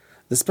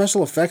 The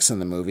special effects in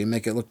the movie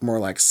make it look more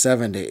like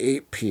 7 to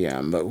 8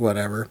 p.m., but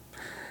whatever.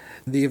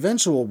 The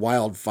eventual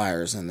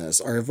wildfires in this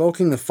are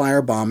evoking the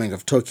firebombing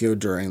of Tokyo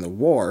during the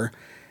war,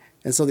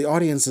 and so the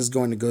audience is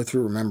going to go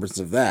through remembrance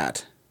of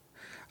that.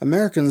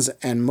 Americans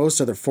and most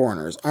other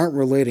foreigners aren't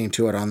relating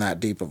to it on that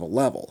deep of a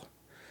level.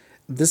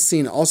 This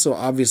scene also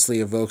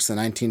obviously evokes the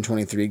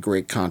 1923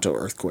 Great Kanto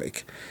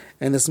earthquake,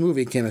 and this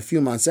movie came a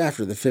few months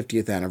after the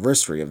 50th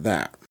anniversary of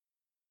that.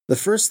 The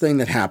first thing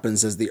that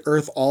happens is the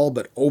earth all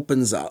but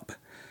opens up.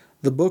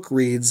 The book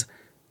reads,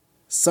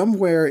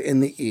 somewhere in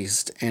the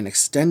east and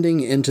extending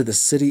into the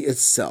city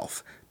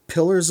itself,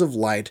 pillars of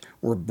light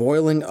were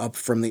boiling up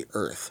from the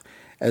earth,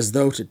 as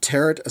though to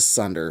tear it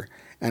asunder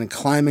and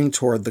climbing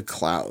toward the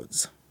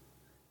clouds.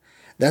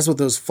 That's what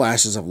those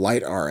flashes of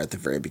light are at the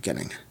very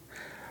beginning.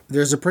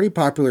 There's a pretty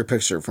popular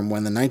picture from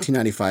when the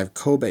 1995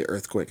 Kobe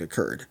earthquake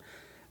occurred.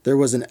 There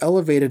was an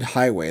elevated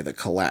highway that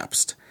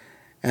collapsed,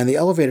 and the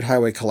elevated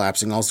highway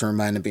collapsing also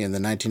reminded me of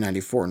the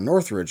 1994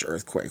 Northridge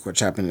earthquake,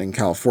 which happened in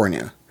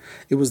California.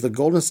 It was the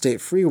Golden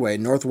State Freeway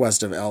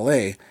northwest of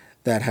LA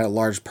that had a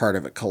large part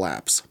of it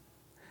collapse.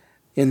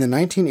 In the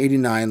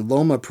 1989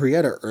 Loma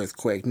Prieta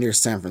earthquake near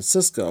San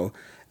Francisco,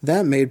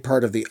 that made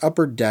part of the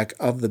upper deck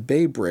of the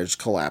Bay Bridge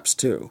collapse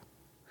too.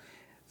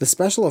 The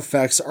special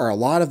effects are a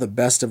lot of the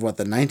best of what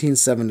the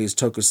 1970s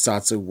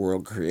tokusatsu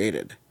world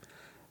created.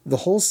 The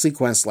whole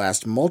sequence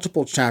lasts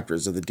multiple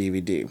chapters of the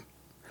DVD.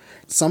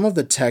 Some of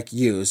the tech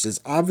used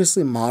is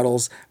obviously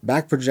models,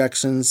 back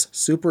projections,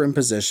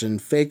 superimposition,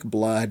 fake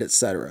blood,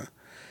 etc.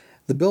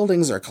 The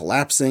buildings are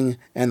collapsing,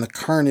 and the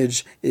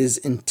carnage is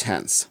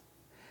intense.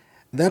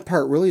 That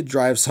part really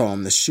drives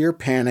home the sheer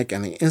panic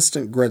and the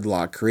instant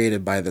gridlock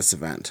created by this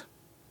event.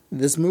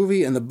 This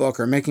movie and the book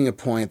are making a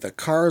point that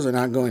cars are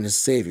not going to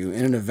save you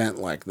in an event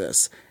like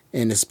this,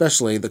 and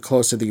especially the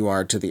closer you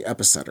are to the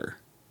epicenter.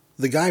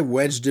 The guy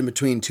wedged in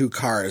between two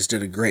cars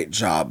did a great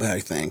job,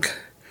 I think.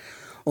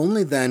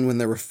 Only then, when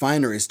the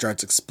refinery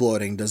starts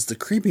exploding, does the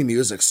creepy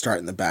music start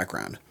in the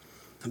background.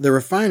 The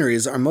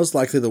refineries are most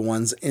likely the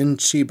ones in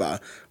Chiba,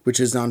 which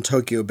is on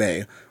Tokyo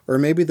Bay, or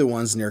maybe the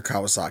ones near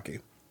Kawasaki.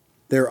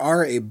 There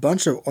are a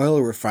bunch of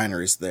oil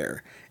refineries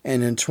there,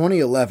 and in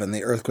 2011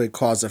 the earthquake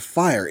caused a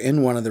fire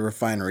in one of the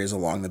refineries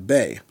along the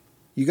bay.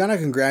 You gotta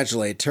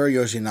congratulate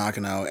Teruyoshi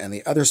Nakano and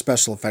the other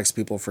special effects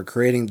people for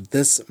creating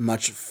this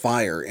much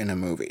fire in a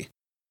movie.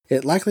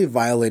 It likely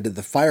violated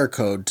the fire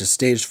code to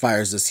stage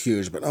fires this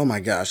huge, but oh my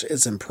gosh,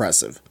 it's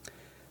impressive.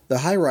 The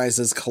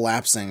high-rises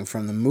collapsing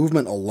from the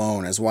movement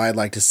alone is why I'd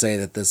like to say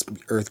that this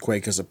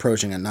earthquake is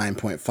approaching a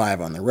 9.5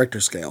 on the Richter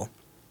scale.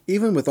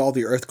 Even with all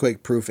the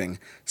earthquake proofing,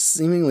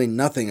 seemingly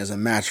nothing is a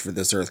match for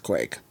this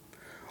earthquake.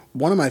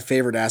 One of my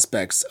favorite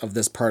aspects of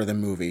this part of the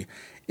movie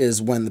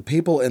is when the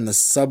people in the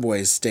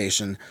subway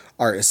station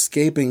are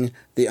escaping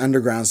the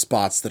underground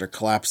spots that are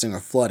collapsing or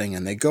flooding,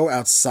 and they go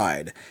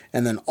outside,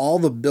 and then all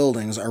the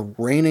buildings are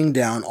raining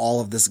down all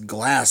of this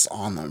glass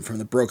on them from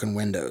the broken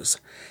windows.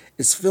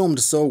 It's filmed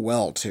so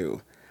well,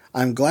 too.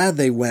 I'm glad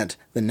they went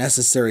the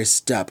necessary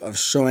step of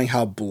showing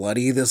how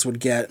bloody this would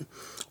get.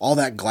 All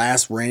that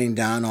glass raining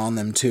down on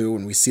them, too,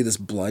 and we see this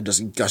blood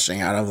just gushing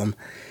out of them.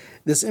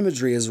 This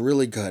imagery is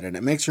really good, and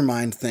it makes your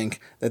mind think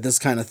that this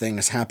kind of thing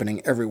is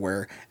happening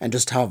everywhere and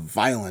just how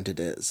violent it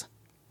is.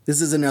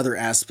 This is another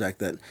aspect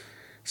that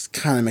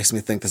kind of makes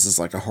me think this is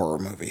like a horror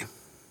movie.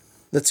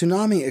 The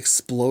tsunami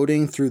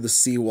exploding through the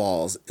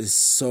seawalls is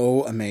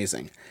so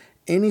amazing.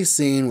 Any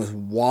scene with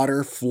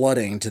water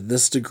flooding to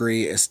this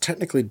degree is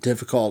technically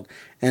difficult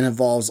and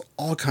involves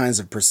all kinds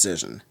of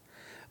precision.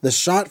 The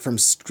shot from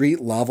street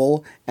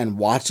level and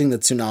watching the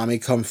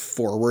tsunami come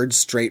forward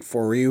straight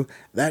for you,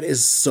 that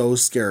is so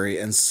scary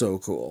and so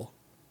cool.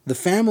 The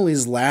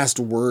family's last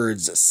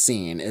words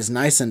scene is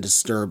nice and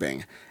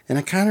disturbing, and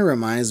it kind of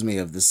reminds me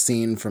of the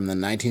scene from the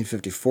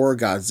 1954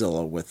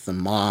 Godzilla with the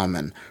mom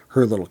and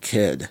her little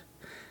kid.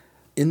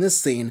 In this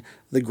scene,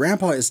 the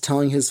grandpa is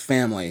telling his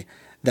family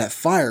that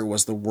fire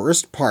was the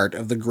worst part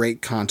of the Great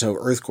Kanto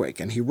earthquake,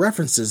 and he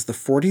references the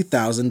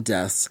 40,000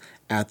 deaths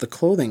at the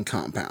clothing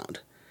compound.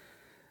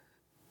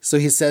 So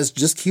he says,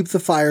 just keep the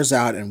fires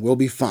out and we'll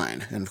be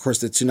fine. And of course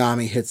the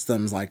tsunami hits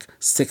them like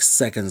 6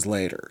 seconds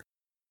later.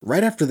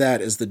 Right after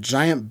that is the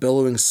giant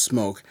billowing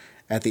smoke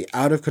at the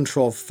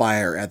out-of-control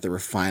fire at the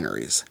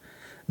refineries.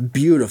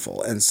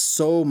 Beautiful, and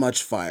so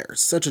much fire.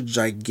 Such a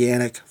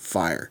gigantic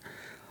fire.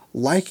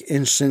 Like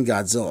in Shin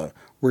Godzilla,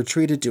 we're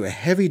treated to a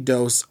heavy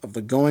dose of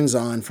the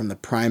goings-on from the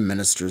Prime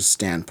Minister's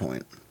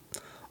standpoint.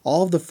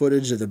 All of the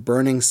footage of the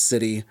burning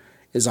city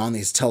is on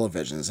these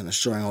televisions and is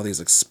showing all these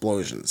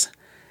explosions.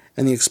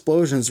 And the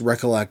explosions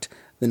recollect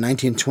the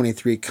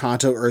 1923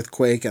 Kanto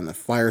earthquake and the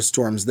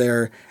firestorms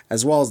there,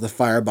 as well as the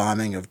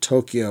firebombing of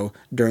Tokyo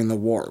during the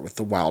war with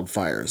the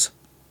wildfires.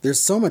 There's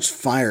so much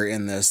fire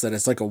in this that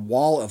it's like a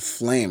wall of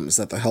flames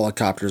that the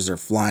helicopters are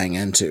flying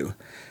into.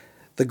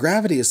 The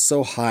gravity is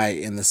so high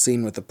in the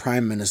scene with the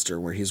Prime Minister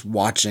where he's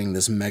watching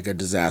this mega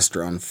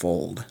disaster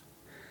unfold.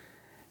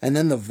 And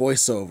then the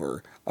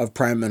voiceover of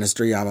Prime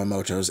Minister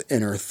Yamamoto's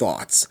inner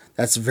thoughts.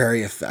 That's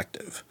very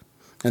effective.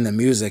 And the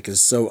music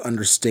is so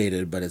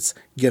understated, but it's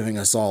giving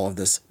us all of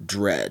this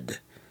dread.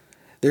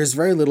 There's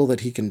very little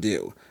that he can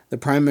do. The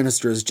Prime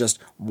Minister is just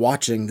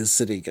watching the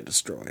city get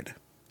destroyed.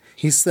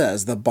 He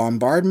says the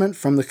bombardment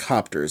from the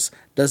copters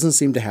doesn't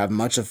seem to have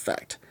much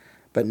effect,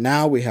 but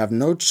now we have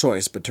no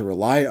choice but to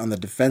rely on the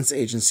Defense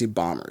Agency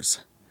bombers.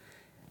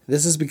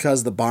 This is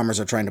because the bombers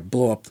are trying to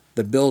blow up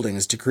the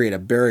buildings to create a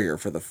barrier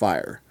for the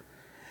fire.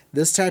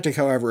 This tactic,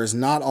 however, is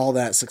not all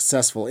that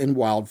successful in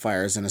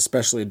wildfires and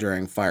especially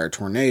during fire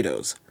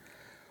tornadoes.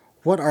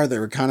 What are the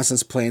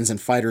reconnaissance planes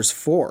and fighters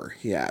for,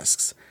 he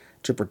asks.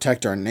 To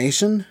protect our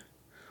nation?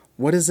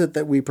 What is it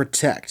that we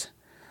protect?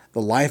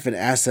 The life and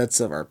assets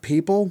of our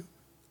people?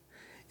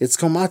 It's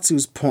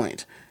Komatsu's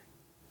point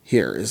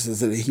here,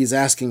 is that he's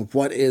asking,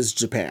 what is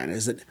Japan?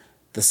 Is it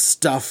the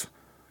stuff?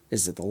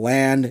 Is it the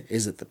land?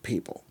 Is it the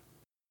people?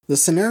 The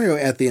scenario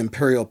at the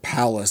Imperial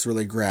Palace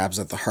really grabs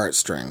at the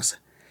heartstrings.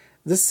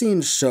 This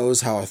scene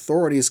shows how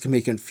authorities can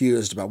be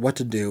confused about what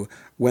to do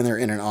when they're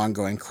in an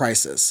ongoing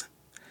crisis.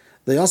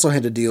 They also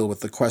had to deal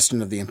with the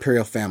question of the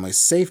imperial family's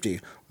safety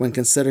when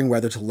considering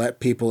whether to let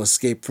people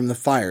escape from the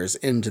fires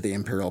into the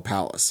Imperial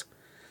Palace.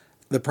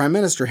 The Prime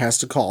Minister has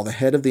to call the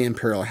head of the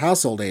Imperial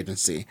Household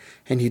Agency,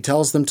 and he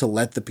tells them to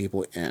let the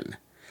people in.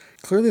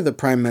 Clearly the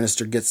Prime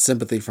Minister gets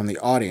sympathy from the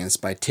audience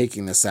by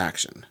taking this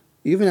action.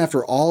 Even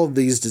after all of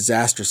these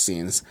disaster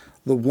scenes,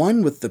 the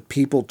one with the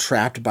people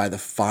trapped by the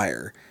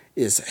fire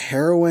is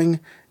harrowing,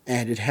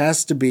 and it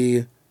has to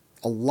be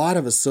a lot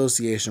of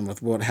association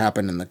with what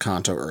happened in the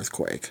Kanto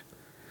earthquake.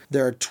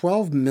 There are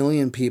 12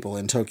 million people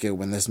in Tokyo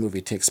when this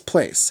movie takes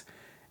place,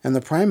 and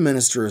the Prime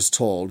Minister is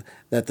told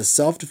that the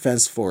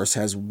Self-Defense Force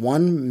has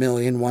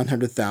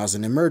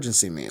 1,100,000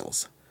 emergency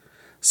meals.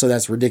 So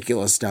that's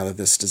ridiculous now that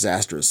this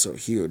disaster is so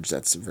huge.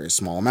 That's a very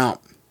small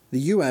amount. The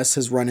U.S.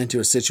 has run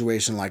into a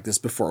situation like this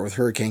before with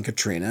Hurricane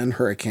Katrina and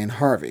Hurricane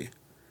Harvey.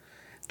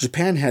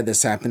 Japan had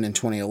this happen in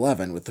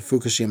 2011 with the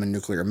Fukushima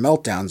nuclear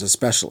meltdowns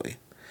especially.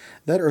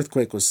 That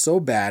earthquake was so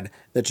bad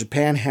that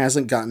Japan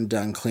hasn't gotten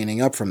done cleaning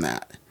up from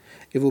that.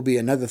 It will be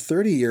another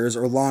 30 years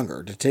or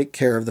longer to take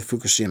care of the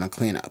Fukushima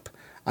cleanup.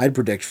 I'd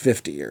predict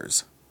 50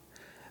 years.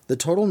 The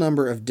total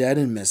number of dead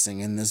and missing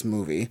in this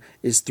movie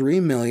is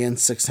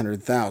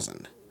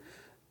 3,600,000.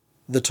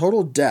 The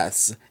total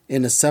deaths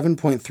in a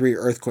 7.3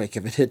 earthquake,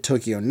 if it hit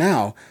Tokyo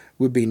now,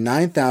 would be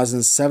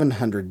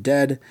 9,700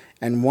 dead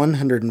and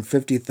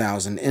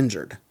 150,000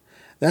 injured.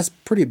 That's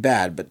pretty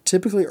bad, but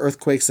typically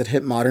earthquakes that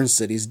hit modern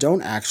cities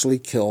don't actually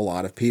kill a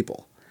lot of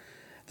people.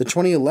 The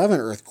 2011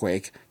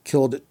 earthquake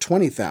killed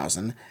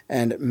 20,000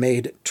 and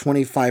made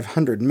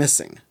 2,500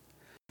 missing.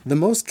 The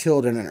most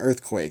killed in an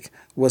earthquake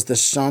was the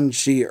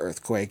Shanxi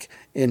earthquake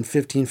in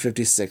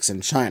 1556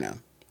 in China.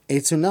 A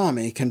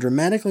tsunami can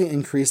dramatically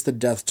increase the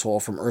death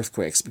toll from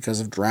earthquakes because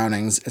of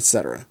drownings,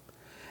 etc.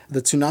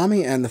 The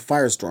tsunami and the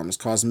firestorms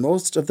caused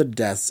most of the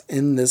deaths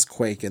in this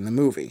quake in the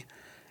movie,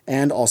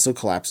 and also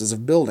collapses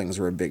of buildings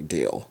were a big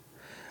deal.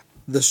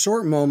 The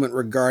short moment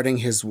regarding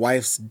his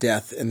wife's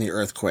death in the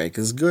earthquake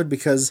is good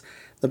because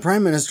the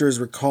Prime Minister is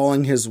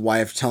recalling his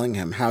wife telling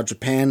him how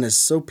Japan is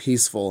so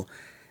peaceful,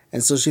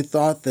 and so she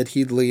thought that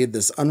he'd lead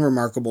this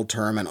unremarkable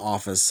term in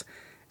office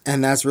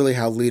And that's really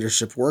how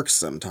leadership works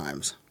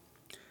sometimes.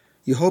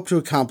 You hope to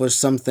accomplish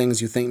some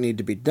things you think need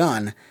to be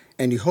done,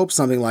 and you hope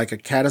something like a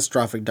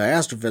catastrophic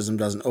diastrophism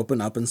doesn't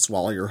open up and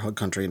swallow your whole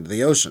country into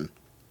the ocean.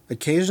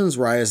 Occasions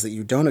rise that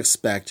you don't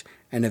expect,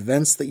 and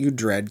events that you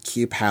dread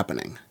keep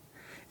happening.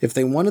 If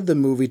they wanted the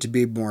movie to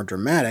be more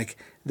dramatic,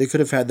 they could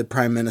have had the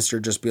Prime Minister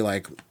just be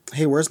like,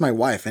 "Hey, where's my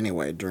wife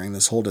anyway?" during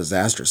this whole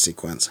disaster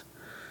sequence.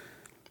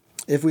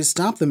 If we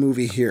stopped the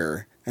movie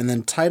here, and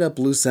then tied up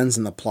loose ends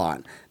in the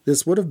plot,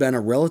 this would have been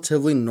a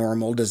relatively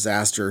normal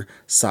disaster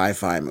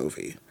sci-fi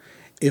movie.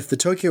 If the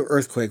Tokyo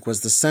earthquake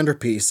was the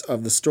centerpiece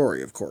of the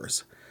story, of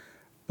course.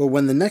 But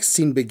when the next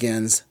scene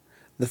begins,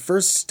 the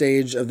first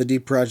stage of the D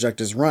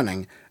project is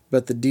running,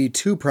 but the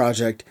D2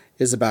 project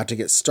is about to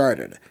get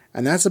started,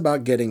 and that's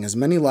about getting as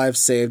many lives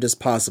saved as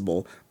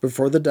possible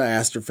before the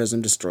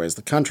diastrophism destroys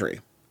the country.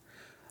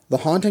 The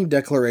haunting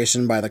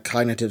declaration by the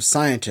cognitive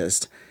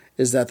scientist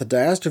is that the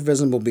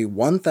diastrophism will be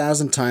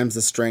 1,000 times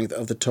the strength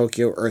of the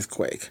Tokyo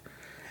earthquake.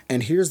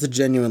 And here's the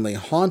genuinely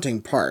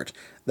haunting part,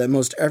 that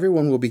most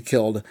everyone will be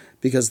killed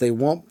because they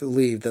won't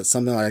believe that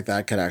something like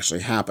that could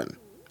actually happen.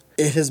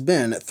 It has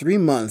been 3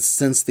 months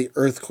since the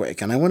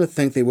earthquake, and I want to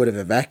think they would have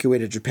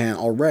evacuated Japan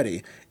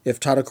already if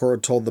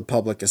Tadokoro told the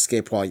public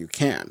escape while you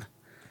can.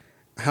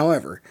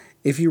 However,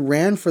 if you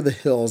ran for the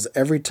hills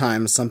every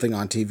time something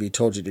on TV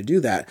told you to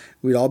do that,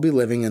 we'd all be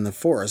living in the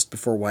forest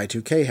before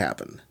Y2K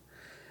happened.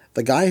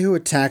 The guy who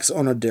attacks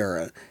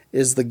Onodera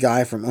is the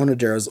guy from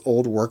Onodera's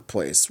old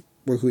workplace,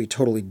 who he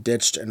totally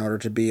ditched in order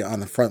to be on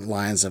the front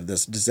lines of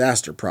this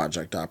disaster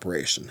project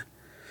operation.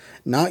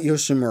 Not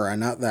Yoshimura,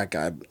 not that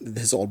guy,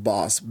 his old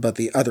boss, but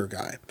the other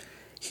guy.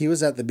 He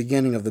was at the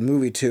beginning of the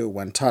movie too,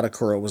 when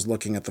Tadokoro was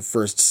looking at the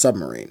first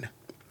submarine.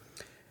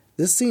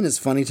 This scene is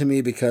funny to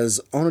me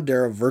because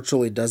Onodera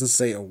virtually doesn't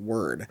say a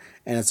word,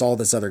 and it's all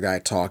this other guy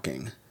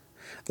talking.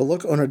 The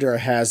look Onodera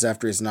has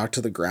after he's knocked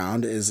to the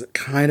ground is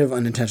kind of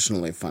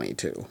unintentionally funny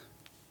too.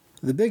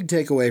 The big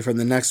takeaway from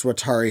the next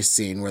Watari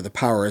scene, where the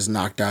power is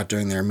knocked out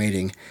during their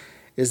meeting,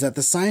 is that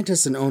the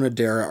scientists and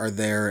Onodera are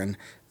there and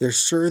they're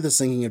sure the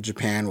sinking of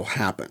Japan will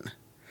happen.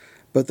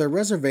 But their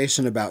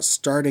reservation about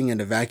starting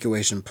an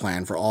evacuation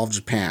plan for all of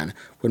Japan,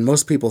 when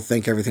most people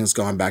think everything's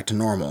gone back to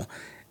normal,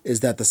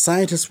 is that the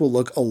scientists will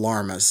look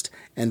alarmist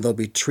and they'll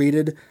be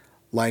treated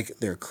like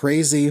they're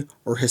crazy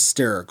or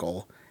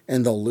hysterical,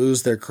 and they'll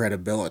lose their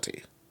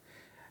credibility.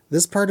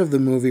 This part of the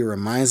movie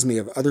reminds me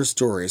of other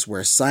stories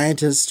where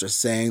scientists are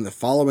saying the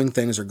following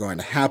things are going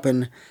to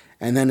happen,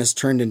 and then it's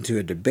turned into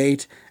a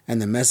debate,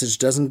 and the message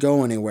doesn't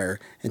go anywhere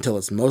until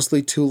it's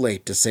mostly too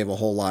late to save a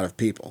whole lot of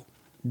people.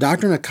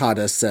 Dr.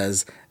 Nakata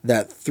says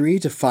that 3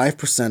 to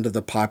 5% of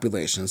the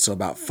population, so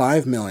about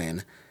 5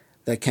 million,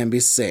 that can be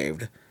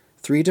saved,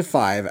 3 to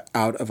 5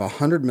 out of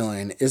 100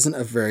 million isn't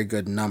a very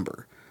good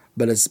number,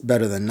 but it's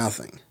better than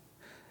nothing.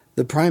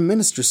 The Prime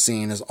Minister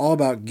scene is all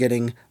about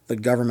getting the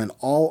government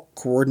all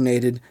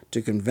coordinated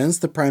to convince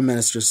the Prime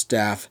Minister's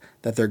staff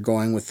that they're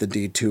going with the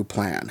D2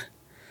 plan.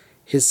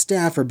 His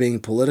staff are being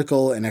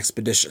political and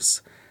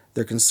expeditious.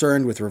 They're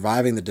concerned with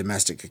reviving the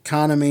domestic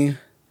economy,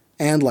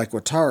 and like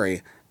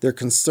Watari, they're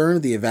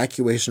concerned the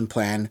evacuation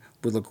plan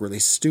would look really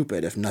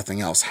stupid if nothing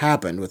else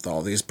happened with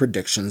all these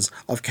predictions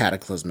of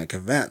cataclysmic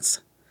events.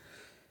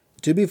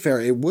 To be fair,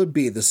 it would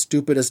be the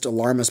stupidest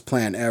alarmist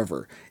plan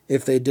ever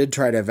if they did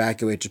try to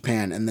evacuate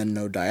Japan and then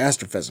no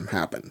diastrophism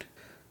happened.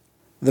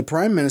 The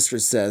Prime Minister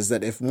says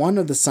that if one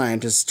of the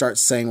scientists starts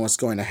saying what's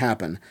going to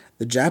happen,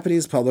 the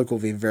Japanese public will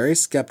be very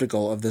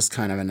skeptical of this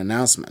kind of an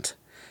announcement.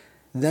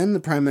 Then the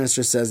Prime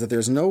Minister says that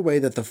there's no way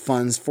that the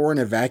funds for an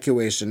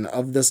evacuation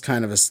of this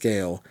kind of a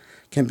scale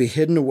can be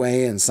hidden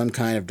away in some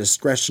kind of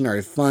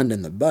discretionary fund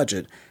in the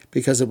budget,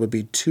 because it would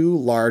be too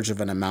large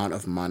of an amount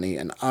of money,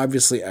 and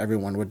obviously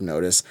everyone would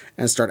notice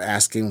and start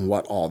asking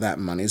what all that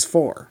money's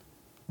for.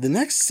 The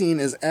next scene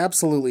is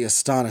absolutely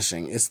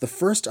astonishing. It's the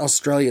first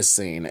Australia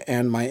scene,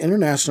 and my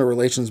international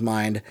relations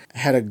mind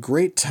had a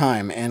great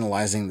time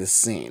analyzing this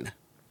scene.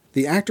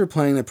 The actor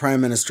playing the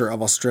Prime Minister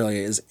of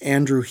Australia is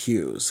Andrew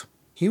Hughes.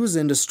 He was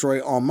in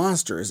Destroy All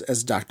Monsters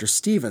as Dr.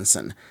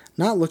 Stevenson,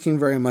 not looking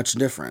very much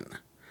different.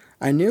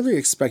 I nearly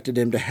expected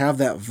him to have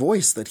that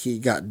voice that he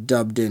got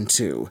dubbed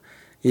into.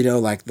 You know,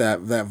 like that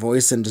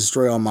voice in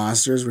Destroy All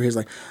Monsters where he's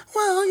like,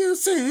 well, you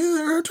see,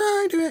 they're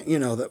trying to... You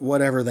know,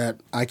 whatever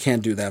that... I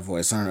can't do that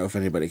voice. I don't know if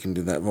anybody can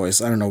do that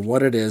voice. I don't know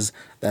what it is.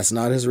 That's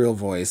not his real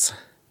voice.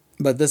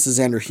 But this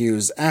is Andrew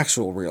Hughes'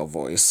 actual real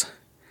voice.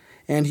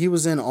 And he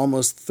was in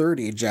almost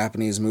 30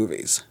 Japanese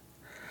movies.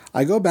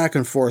 I go back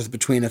and forth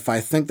between if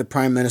I think the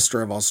Prime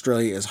Minister of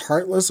Australia is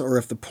heartless or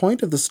if the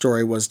point of the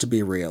story was to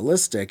be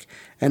realistic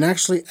and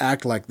actually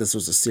act like this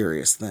was a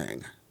serious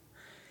thing.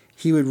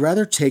 He would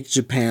rather take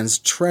Japan's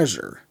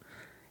treasure,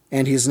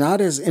 and he's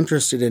not as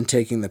interested in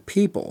taking the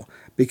people,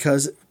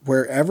 because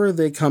wherever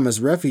they come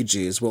as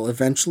refugees will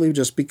eventually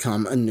just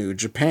become a new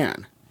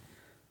Japan.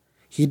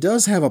 He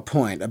does have a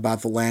point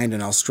about the land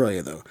in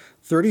Australia, though.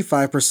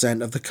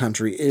 35% of the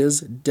country is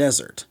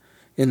desert.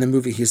 In the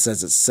movie, he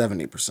says it's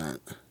 70%.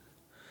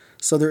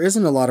 so there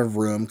isn't a lot of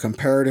room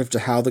comparative to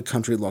how the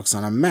country looks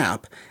on a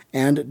map,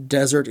 and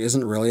desert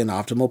isn't really an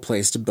optimal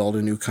place to build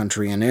a new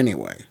country in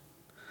anyway.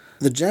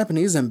 The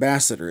Japanese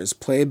ambassador is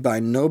played by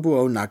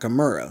Nobuo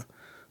Nakamura,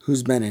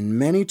 who's been in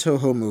many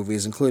Toho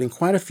movies, including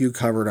quite a few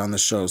covered on the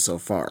show so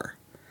far.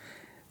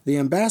 The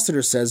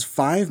ambassador says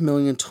 5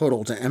 million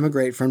total to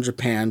emigrate from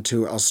Japan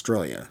to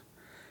Australia.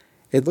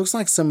 It looks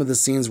like some of the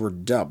scenes were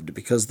dubbed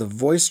because the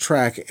voice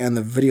track and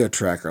the video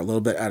track are a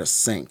little bit out of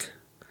sync.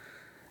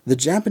 The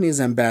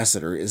Japanese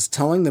ambassador is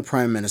telling the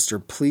Prime Minister,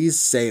 please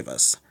save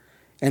us,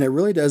 and it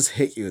really does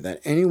hit you that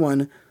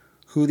anyone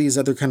who these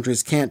other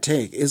countries can't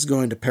take is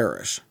going to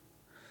perish.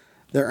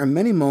 There are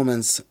many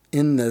moments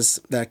in this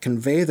that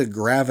convey the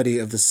gravity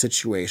of the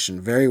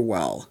situation very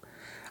well.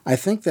 I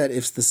think that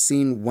if the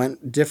scene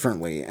went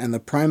differently and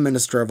the Prime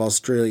Minister of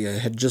Australia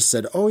had just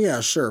said, oh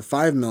yeah, sure,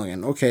 5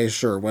 million, okay,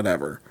 sure,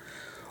 whatever.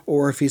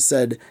 Or if he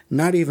said,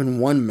 not even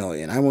 1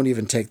 million, I won't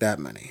even take that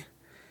many.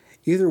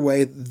 Either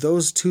way,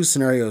 those two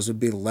scenarios would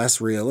be less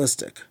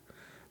realistic.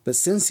 But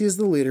since he is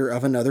the leader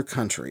of another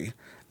country,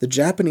 the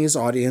Japanese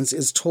audience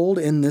is told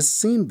in this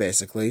scene,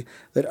 basically,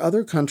 that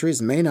other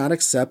countries may not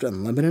accept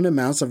unlimited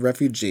amounts of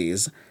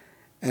refugees,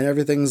 and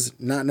everything's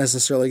not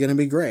necessarily going to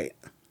be great.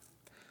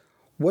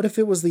 What if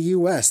it was the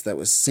U.S. that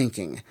was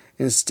sinking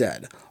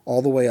instead,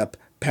 all the way up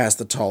past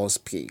the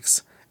tallest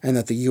peaks, and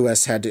that the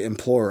U.S. had to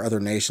implore other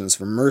nations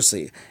for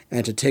mercy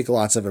and to take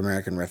lots of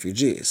American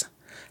refugees?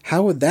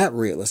 How would that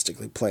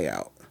realistically play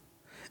out?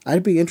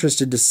 I'd be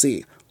interested to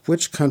see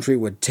which country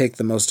would take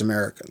the most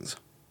Americans.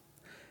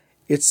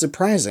 It's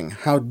surprising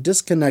how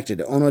disconnected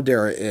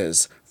Onodera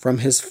is from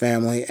his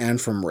family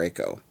and from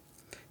Reiko.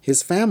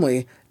 His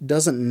family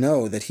doesn't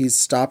know that he's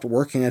stopped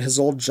working at his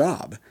old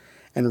job,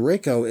 and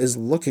Reiko is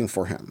looking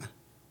for him.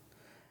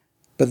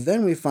 But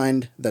then we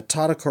find that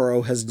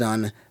Tadokoro has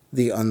done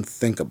the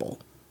unthinkable.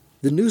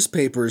 The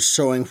newspapers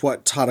showing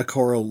what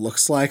Tadokoro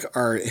looks like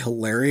are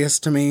hilarious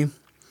to me.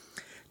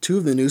 Two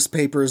of the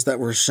newspapers that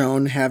were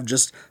shown have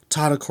just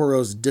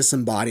Tadokoro's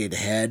disembodied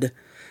head,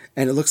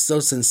 and it looks so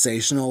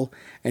sensational,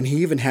 and he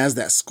even has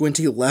that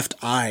squinty left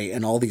eye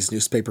in all these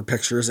newspaper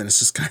pictures, and it's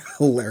just kind of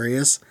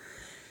hilarious.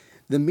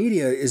 The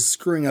media is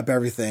screwing up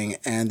everything,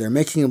 and they're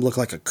making him look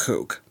like a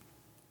kook.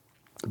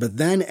 But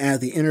then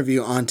at the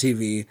interview on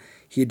TV,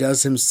 he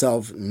does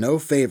himself no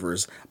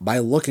favors by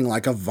looking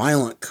like a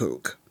violent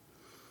kook.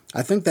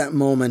 I think that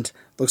moment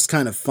looks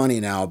kind of funny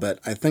now, but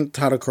I think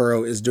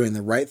Tadokoro is doing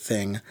the right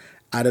thing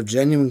out of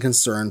genuine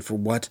concern for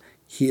what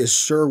he is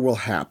sure will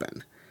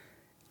happen.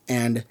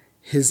 And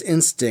his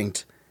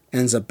instinct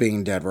ends up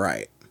being dead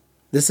right.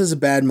 This is a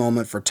bad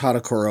moment for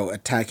Tadokoro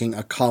attacking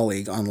a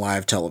colleague on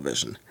live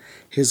television.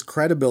 His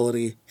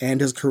credibility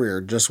and his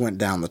career just went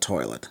down the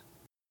toilet.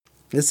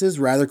 This is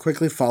rather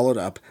quickly followed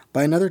up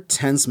by another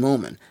tense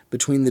moment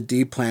between the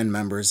D-Plan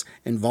members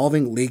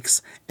involving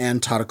leaks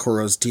and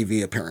Tadokoro's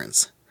TV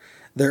appearance.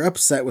 They're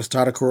upset with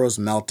Tadokoro's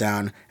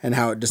meltdown and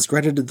how it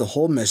discredited the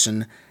whole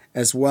mission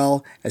as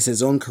well as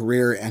his own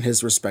career and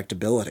his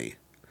respectability.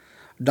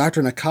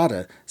 Dr.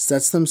 Nakata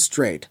sets them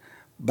straight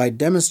by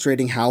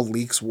demonstrating how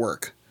leaks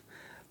work.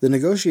 The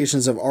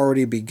negotiations have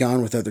already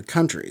begun with other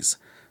countries,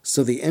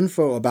 so the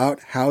info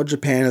about how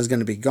Japan is going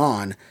to be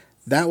gone,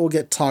 that will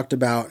get talked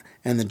about,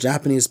 and the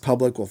Japanese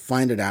public will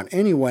find it out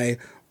anyway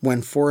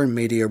when foreign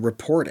media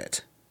report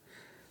it.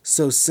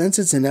 So since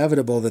it's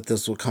inevitable that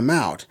this will come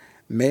out,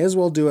 may as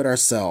well do it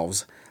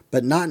ourselves,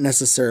 but not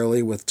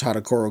necessarily with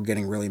Tadokoro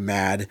getting really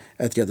mad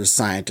at the other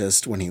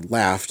scientist when he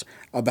laughed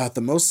about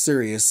the most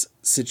serious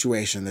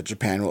situation that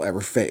Japan will ever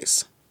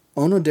face.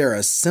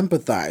 Onodera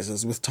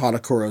sympathizes with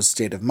Tadokoro's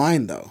state of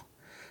mind, though.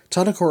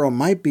 Tadokoro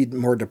might be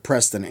more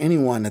depressed than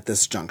anyone at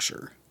this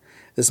juncture.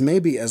 This may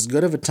be as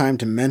good of a time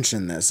to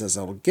mention this as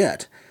it'll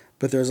get,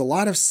 but there's a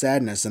lot of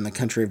sadness in the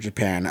country of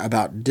Japan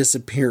about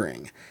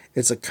disappearing.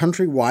 It's a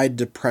countrywide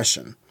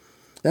depression.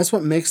 That's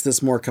what makes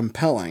this more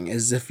compelling,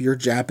 is if you're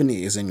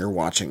Japanese and you're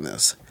watching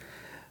this.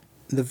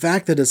 The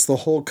fact that it's the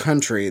whole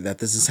country that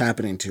this is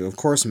happening to, of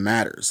course,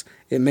 matters.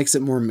 It makes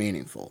it more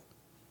meaningful.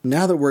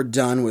 Now that we're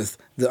done with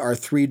our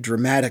three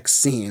dramatic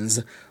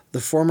scenes,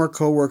 the former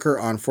coworker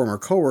on former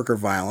coworker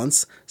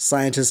violence,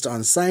 scientist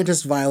on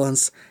scientist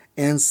violence,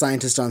 and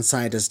scientist on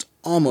scientist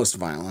almost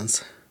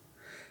violence,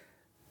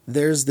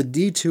 there's the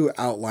D2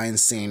 outline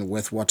scene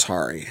with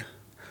Watari.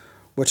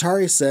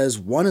 Watari says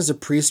one is a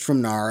priest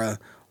from Nara,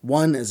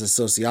 one is a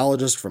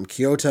sociologist from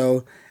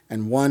Kyoto,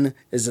 and one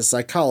is a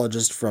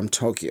psychologist from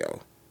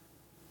Tokyo.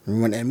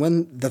 And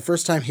when the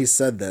first time he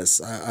said this,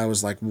 I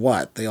was like,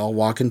 what? They all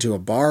walk into a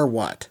bar?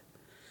 What?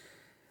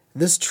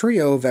 This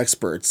trio of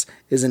experts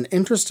is an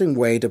interesting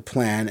way to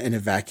plan an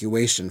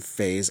evacuation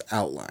phase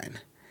outline.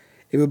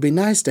 It would be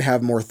nice to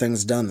have more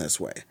things done this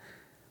way.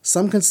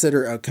 Some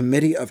consider a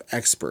committee of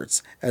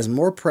experts as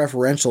more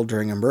preferential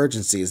during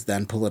emergencies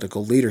than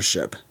political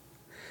leadership.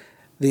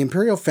 The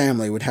imperial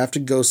family would have to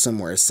go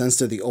somewhere since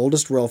they're the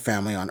oldest royal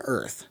family on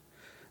Earth.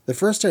 The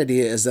first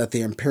idea is that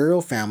the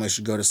imperial family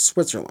should go to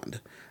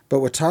Switzerland, but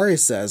Watari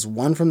says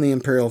one from the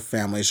imperial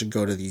family should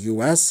go to the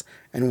US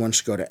and one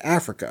should go to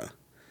Africa.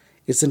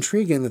 It's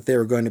intriguing that they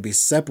are going to be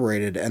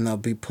separated and they'll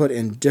be put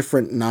in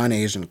different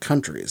non-Asian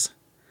countries.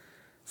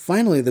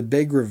 Finally, the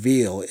big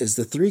reveal is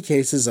the 3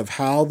 cases of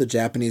how the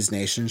Japanese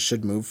nation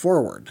should move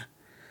forward.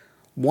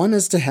 One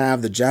is to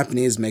have the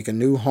Japanese make a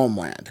new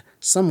homeland,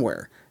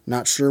 somewhere,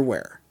 not sure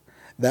where.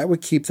 That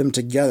would keep them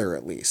together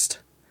at least.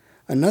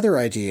 Another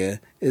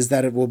idea is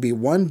that it will be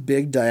one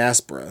big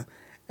diaspora,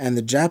 and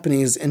the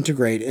Japanese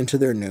integrate into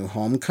their new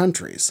home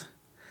countries.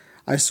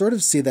 I sort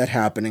of see that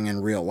happening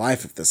in real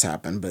life if this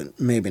happened, but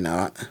maybe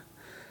not.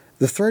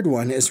 The third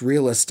one is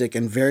realistic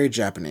and very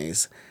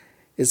Japanese.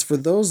 It's for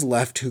those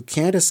left who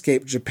can't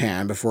escape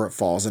Japan before it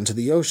falls into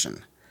the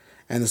ocean,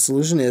 and the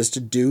solution is to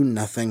do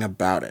nothing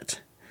about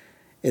it.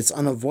 It's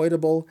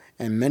unavoidable,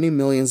 and many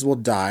millions will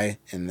die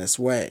in this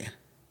way.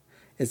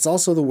 It's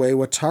also the way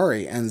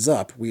Watari ends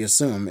up, we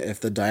assume, if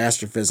the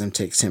diastrophism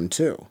takes him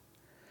too.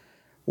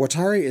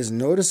 Watari is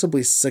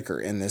noticeably sicker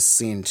in this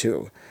scene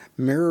too,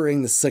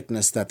 mirroring the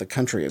sickness that the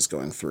country is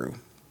going through.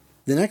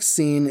 The next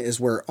scene is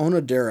where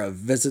Onodera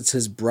visits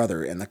his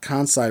brother in the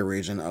Kansai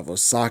region of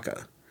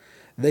Osaka.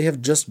 They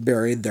have just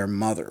buried their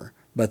mother,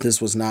 but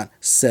this was not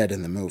said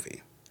in the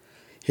movie.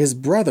 His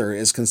brother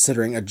is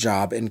considering a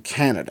job in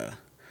Canada.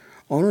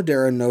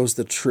 Onodera knows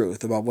the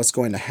truth about what's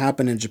going to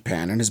happen in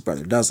Japan, and his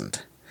brother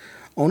doesn't.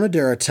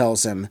 Onodera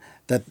tells him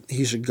that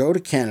he should go to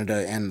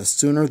Canada, and the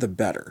sooner the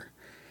better.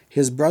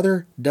 His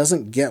brother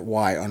doesn't get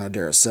why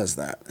Onodera says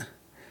that.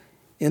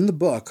 In the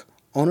book,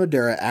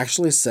 Onodera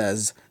actually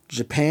says,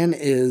 Japan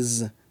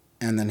is,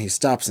 and then he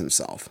stops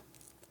himself.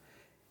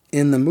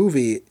 In the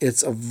movie,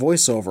 it's a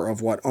voiceover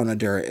of what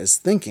Onodera is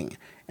thinking,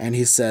 and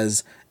he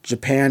says,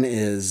 Japan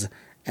is,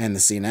 and the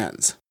scene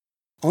ends.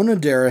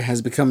 Onodera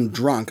has become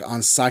drunk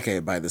on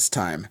sake by this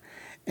time,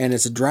 and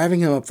it's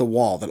driving him up the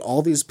wall that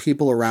all these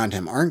people around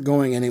him aren't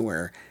going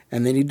anywhere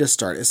and they need to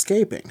start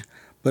escaping.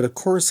 But of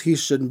course he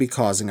shouldn't be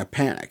causing a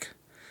panic.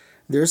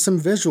 There's some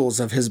visuals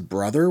of his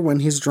brother when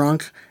he's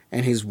drunk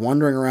and he's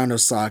wandering around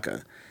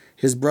Osaka.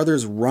 His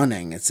brother's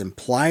running. It's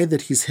implied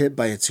that he's hit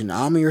by a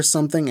tsunami or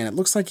something, and it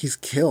looks like he's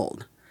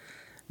killed.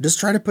 Just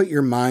try to put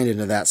your mind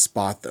into that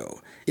spot,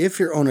 though. If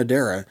you're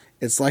Onodera,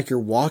 it's like you're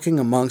walking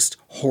amongst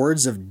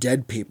hordes of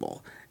dead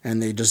people,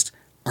 and they just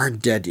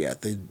aren't dead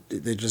yet.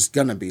 They're just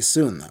gonna be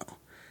soon, though.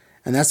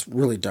 And that's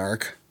really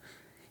dark.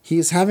 He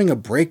is having a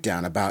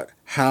breakdown about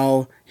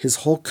how his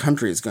whole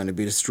country is going to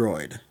be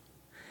destroyed.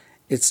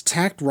 It's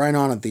tacked right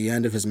on at the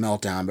end of his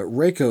meltdown, but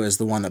Reiko is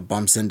the one that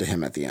bumps into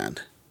him at the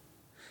end.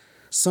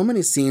 So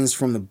many scenes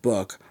from the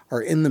book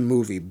are in the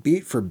movie,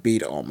 beat for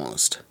beat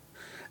almost.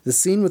 The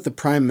scene with the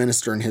Prime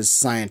Minister and his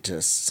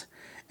scientists,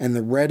 and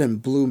the red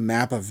and blue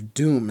map of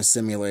doom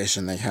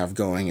simulation they have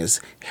going is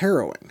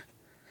harrowing.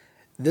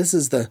 This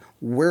is the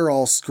we're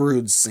all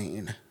screwed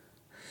scene.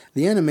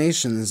 The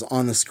animations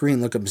on the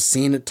screen look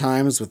obscene at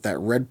times with that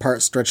red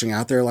part stretching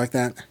out there like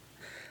that.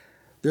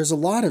 There's a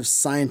lot of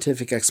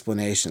scientific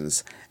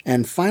explanations,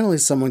 and finally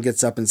someone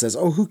gets up and says,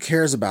 oh, who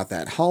cares about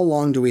that? How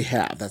long do we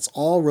have? That's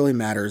all really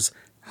matters.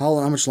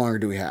 How much longer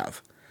do we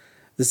have?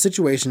 The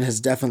situation has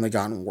definitely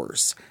gotten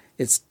worse.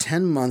 It's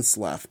 10 months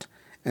left,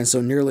 and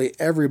so nearly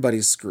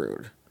everybody's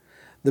screwed.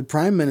 The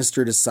Prime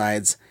Minister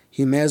decides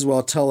he may as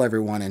well tell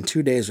everyone in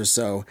 2 days or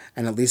so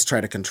and at least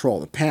try to control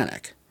the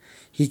panic.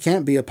 He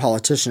can't be a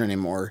politician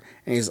anymore,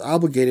 and he's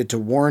obligated to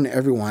warn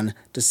everyone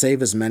to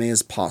save as many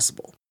as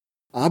possible.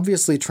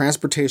 Obviously,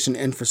 transportation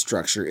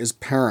infrastructure is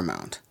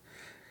paramount.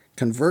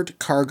 Convert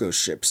cargo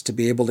ships to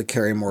be able to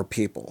carry more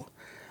people.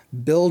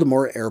 Build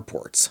more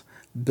airports.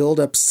 Build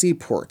up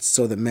seaports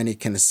so that many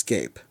can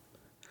escape.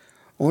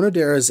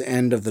 Onodera's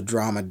end of the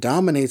drama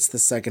dominates the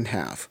second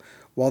half,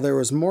 while there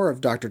was more of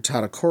Dr.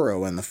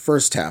 Tadokoro in the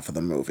first half of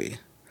the movie.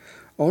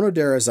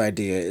 Onodera's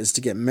idea is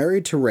to get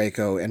married to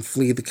Reiko and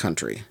flee the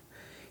country.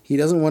 He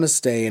doesn't want to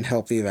stay and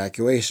help the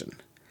evacuation.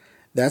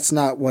 That's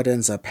not what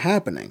ends up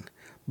happening,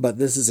 but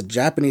this is a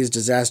Japanese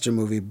disaster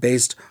movie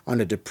based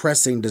on a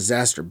depressing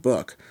disaster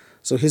book,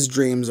 so his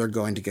dreams are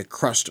going to get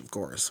crushed, of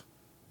course.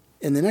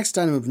 In the next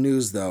item of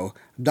news, though,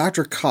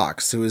 Dr.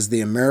 Cox, who is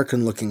the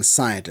American-looking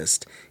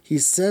scientist, he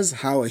says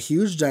how a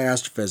huge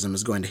diastrophism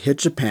is going to hit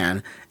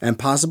Japan and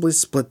possibly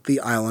split the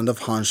island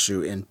of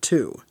Honshu in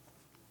two.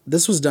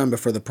 This was done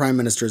before the Prime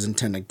Minister's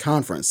intended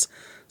conference,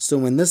 so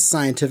when this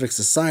scientific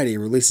society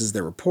releases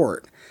their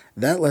report,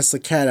 that lets the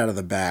cat out of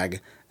the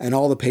bag, and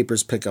all the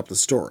papers pick up the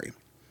story.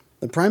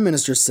 The Prime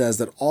Minister says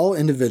that all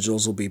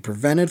individuals will be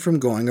prevented from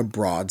going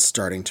abroad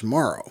starting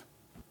tomorrow.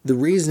 The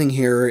reasoning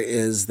here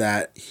is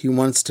that he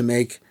wants to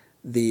make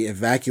the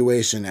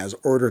evacuation as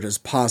ordered as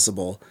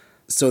possible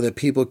so that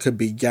people could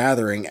be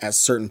gathering at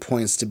certain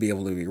points to be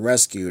able to be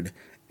rescued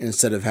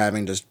instead of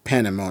having just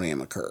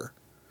pandemonium occur.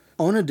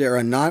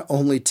 Onodera not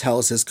only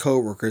tells his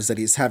co-workers that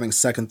he's having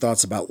second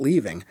thoughts about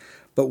leaving,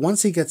 but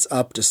once he gets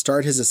up to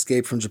start his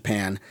escape from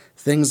Japan,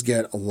 things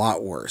get a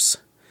lot worse.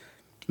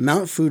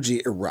 Mount Fuji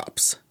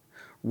erupts.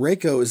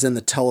 Reiko is in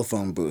the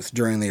telephone booth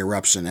during the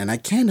eruption, and I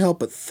can't help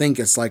but think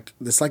it's like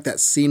that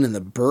scene in The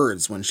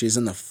Birds when she's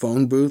in the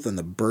phone booth and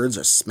the birds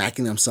are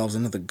smacking themselves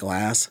into the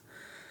glass.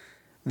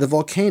 The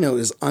volcano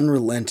is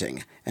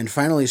unrelenting, and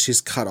finally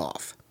she's cut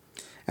off.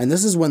 And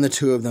this is when the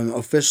two of them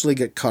officially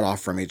get cut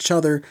off from each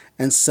other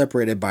and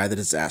separated by the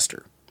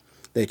disaster.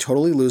 They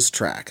totally lose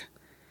track.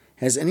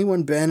 Has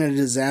anyone been in a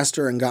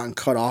disaster and gotten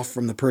cut off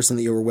from the person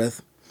that you were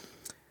with?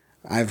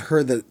 I've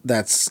heard that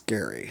that's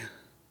scary.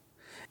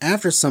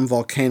 After some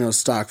volcano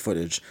stock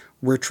footage,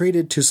 we're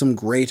treated to some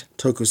great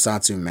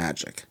tokusatsu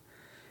magic.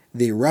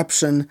 The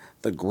eruption,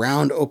 the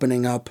ground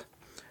opening up,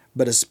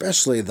 but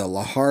especially the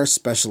lahar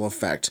special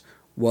effect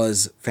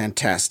was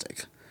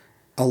fantastic.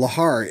 A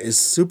lahar is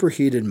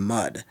superheated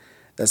mud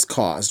that's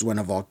caused when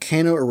a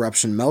volcano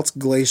eruption melts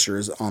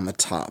glaciers on the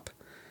top.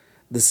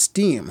 The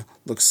steam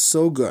looks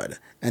so good,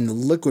 and the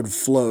liquid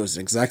flows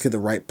in exactly the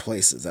right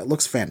places. That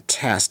looks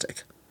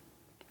fantastic.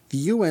 The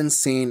UN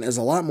scene is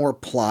a lot more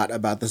plot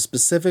about the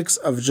specifics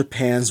of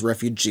Japan's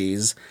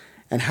refugees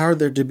and how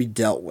they're to be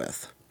dealt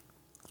with.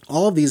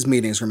 All of these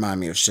meetings remind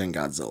me of Shin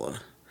Godzilla.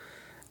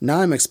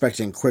 Now I'm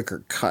expecting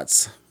quicker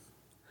cuts.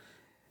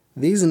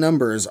 These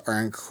numbers are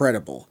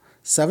incredible.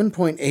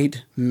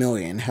 7.8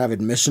 million have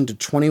admission to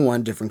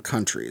 21 different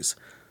countries.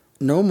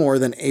 No more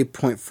than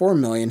 8.4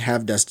 million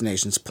have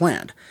destinations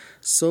planned,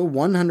 so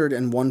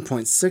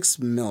 101.6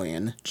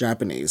 million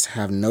Japanese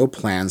have no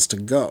plans to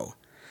go.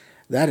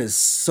 That is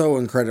so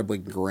incredibly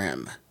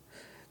grim.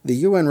 The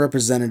UN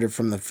representative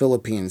from the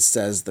Philippines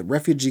says the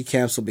refugee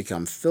camps will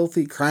become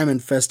filthy,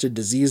 crime-infested,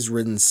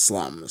 disease-ridden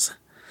slums.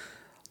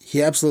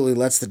 He absolutely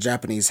lets the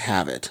Japanese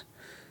have it.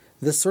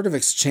 This sort of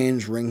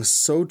exchange rings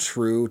so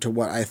true to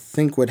what I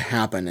think would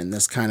happen in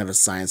this kind of a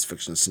science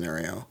fiction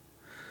scenario.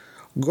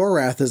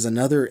 Gorath is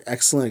another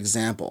excellent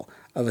example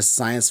of a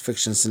science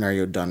fiction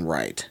scenario done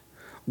right.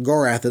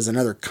 Gorath is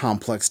another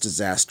complex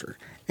disaster,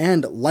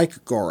 and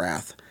like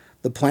Gorath,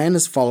 the plan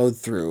is followed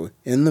through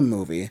in the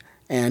movie,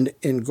 and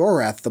in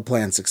Gorath the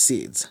plan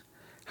succeeds.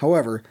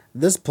 However,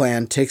 this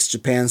plan takes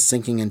Japan's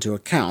sinking into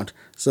account,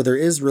 so there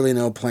is really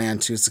no plan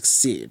to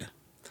succeed.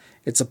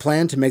 It's a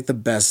plan to make the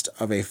best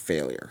of a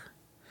failure.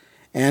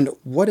 And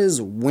what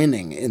is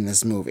winning in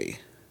this movie?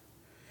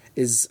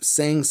 Is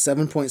saying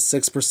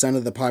 7.6%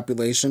 of the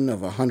population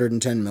of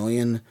 110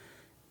 million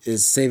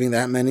is saving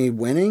that many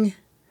winning?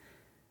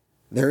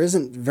 There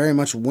isn't very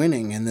much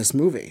winning in this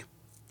movie.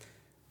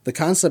 The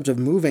concept of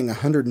moving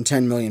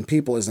 110 million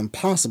people is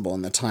impossible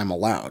in the time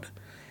allowed.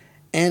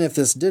 And if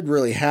this did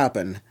really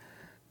happen,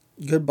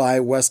 goodbye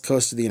west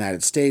coast of the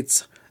United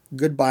States,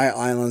 goodbye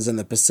islands in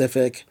the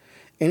Pacific,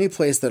 any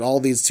place that all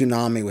these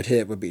tsunami would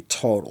hit would be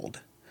totaled.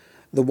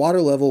 The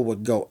water level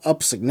would go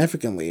up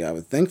significantly, I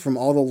would think, from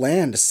all the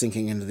land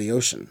sinking into the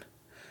ocean.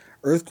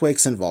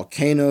 Earthquakes and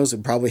volcanoes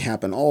would probably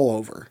happen all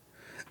over.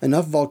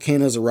 Enough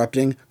volcanoes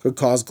erupting could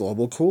cause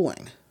global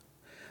cooling.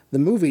 The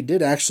movie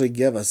did actually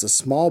give us a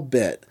small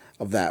bit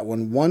of that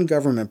when one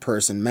government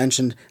person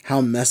mentioned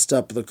how messed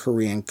up the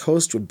Korean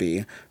coast would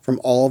be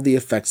from all of the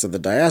effects of the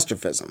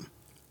diastrophism.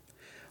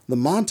 The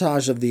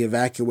montage of the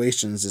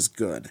evacuations is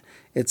good.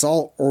 It's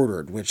all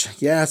ordered, which,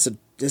 yeah,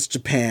 it's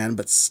Japan,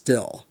 but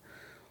still.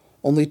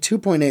 Only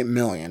 2.8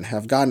 million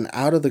have gotten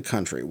out of the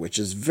country, which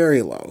is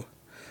very low.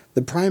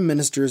 The Prime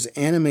Minister's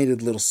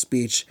animated little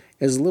speech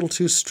is a little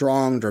too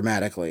strong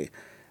dramatically,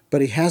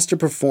 but he has to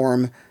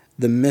perform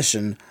the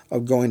mission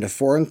of going to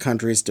foreign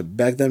countries to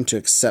beg them to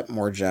accept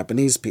more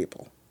Japanese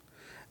people.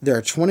 There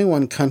are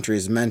 21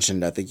 countries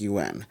mentioned at the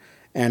UN,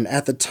 and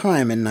at the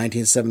time in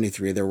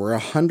 1973 there were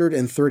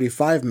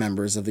 135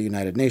 members of the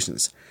United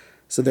Nations,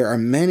 so there are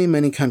many,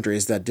 many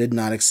countries that did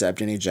not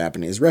accept any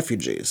Japanese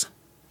refugees.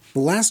 The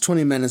last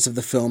 20 minutes of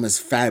the film is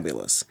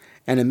fabulous,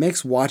 and it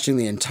makes watching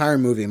the entire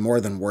movie more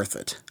than worth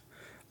it.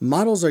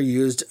 Models are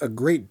used a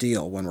great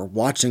deal when we're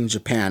watching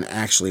Japan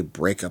actually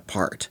break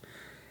apart.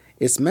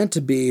 It's meant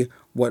to be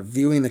what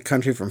viewing the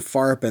country from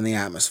far up in the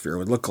atmosphere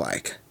would look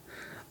like.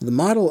 The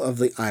model of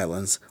the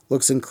islands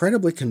looks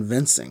incredibly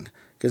convincing,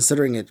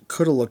 considering it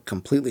could have looked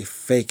completely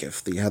fake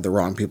if you had the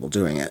wrong people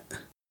doing it.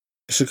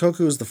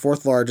 Shikoku is the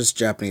fourth largest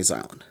Japanese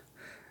island.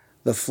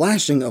 The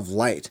flashing of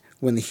light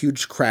when the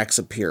huge cracks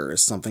appear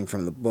is something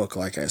from the book,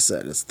 like I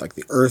said. It's like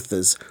the earth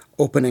is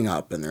opening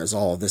up and there's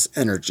all this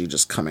energy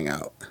just coming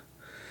out.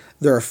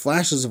 There are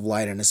flashes of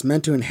light, and it's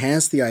meant to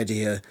enhance the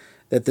idea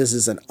that this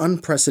is an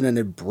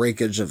unprecedented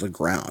breakage of the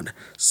ground,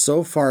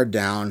 so far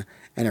down,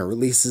 and it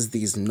releases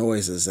these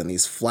noises and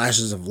these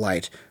flashes of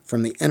light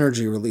from the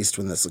energy released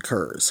when this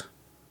occurs.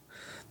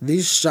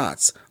 These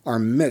shots are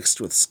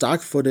mixed with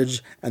stock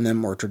footage and then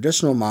more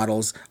traditional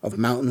models of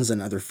mountains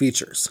and other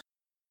features.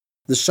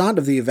 The shot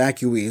of the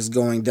evacuees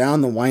going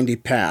down the windy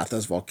path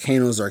as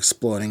volcanoes are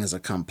exploding is a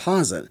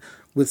composite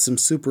with some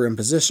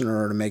superimposition in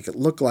order to make it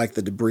look like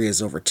the debris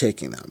is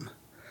overtaking them.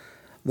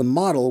 The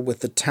model with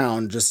the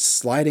town just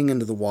sliding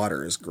into the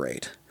water is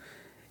great.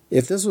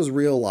 If this was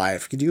real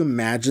life, could you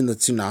imagine the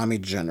tsunami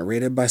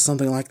generated by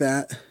something like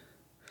that?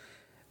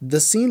 The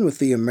scene with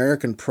the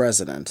American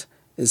president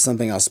is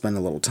something I'll spend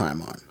a little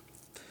time on.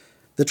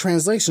 The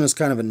translation is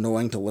kind of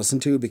annoying to listen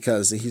to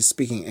because he's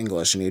speaking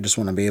English and you just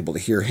want to be able to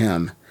hear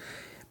him.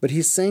 But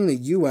he's saying the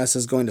U.S.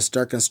 is going to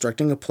start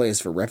constructing a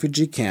place for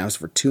refugee camps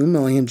for 2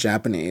 million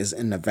Japanese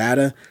in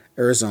Nevada,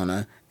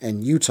 Arizona,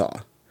 and Utah.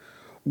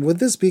 Would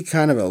this be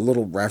kind of a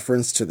little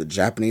reference to the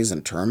Japanese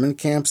internment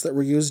camps that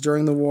were used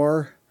during the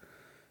war?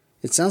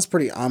 It sounds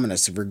pretty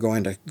ominous if you're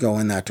going to go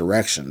in that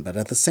direction, but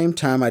at the same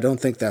time, I don't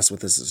think that's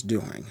what this is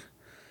doing.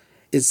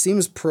 It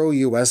seems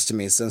pro-U.S. to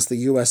me since the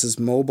U.S. is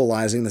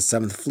mobilizing the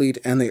 7th Fleet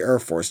and the Air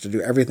Force to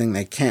do everything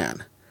they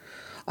can.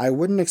 I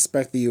wouldn't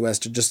expect the U.S.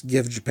 to just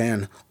give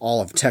Japan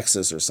all of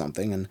Texas or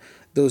something, and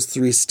those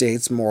 3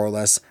 states more or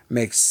less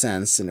make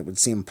sense and it would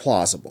seem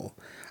plausible.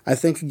 I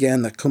think,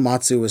 again, that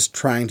Komatsu was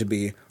trying to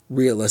be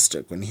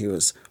realistic when he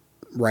was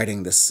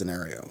writing this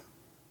scenario.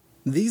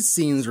 These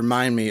scenes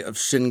remind me of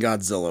Shin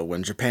Godzilla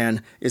when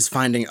Japan is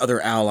finding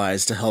other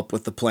allies to help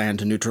with the plan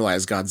to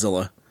neutralize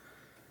Godzilla.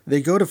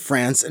 They go to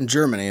France and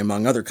Germany,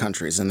 among other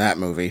countries, in that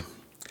movie.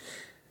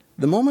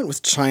 The moment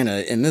with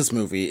China in this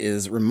movie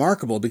is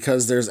remarkable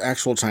because there's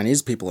actual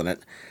Chinese people in it.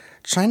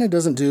 China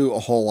doesn't do a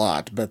whole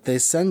lot, but they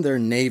send their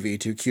navy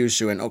to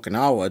Kyushu and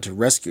Okinawa to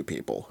rescue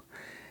people.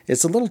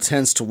 It's a little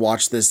tense to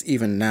watch this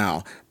even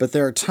now, but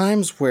there are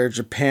times where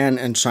Japan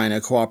and China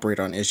cooperate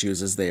on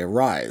issues as they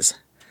arise.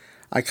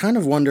 I kind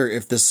of wonder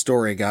if this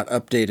story got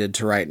updated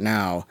to right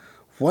now,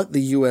 what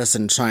the US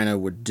and China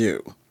would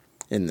do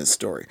in this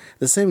story.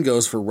 The same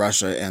goes for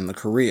Russia and the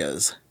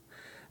Koreas.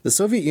 The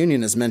Soviet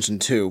Union is mentioned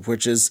too,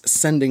 which is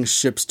sending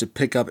ships to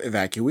pick up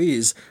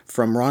evacuees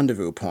from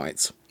rendezvous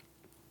points.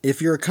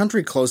 If you're a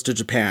country close to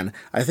Japan,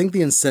 I think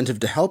the incentive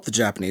to help the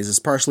Japanese is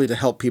partially to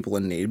help people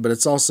in need, but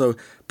it's also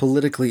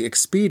politically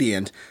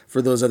expedient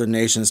for those other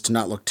nations to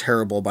not look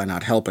terrible by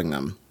not helping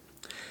them.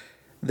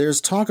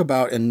 There's talk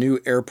about a new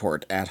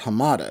airport at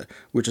Hamada,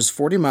 which is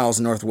 40 miles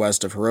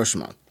northwest of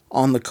Hiroshima,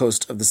 on the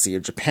coast of the Sea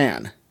of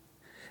Japan.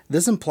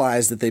 This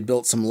implies that they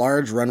built some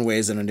large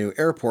runways and a new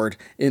airport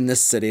in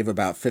this city of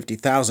about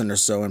 50,000 or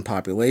so in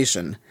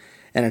population,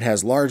 and it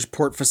has large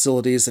port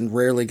facilities and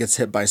rarely gets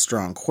hit by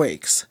strong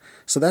quakes.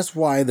 So that's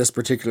why this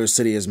particular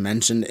city is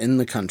mentioned in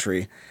the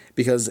country,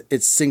 because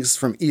it sinks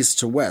from east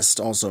to west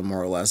also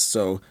more or less,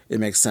 so it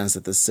makes sense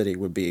that this city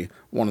would be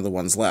one of the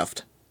ones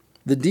left.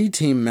 The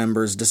D-Team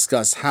members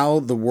discuss how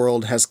the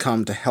world has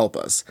come to help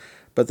us,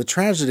 but the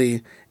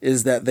tragedy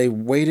is that they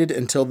waited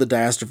until the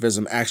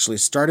diastrophism actually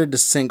started to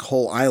sink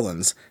whole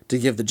islands to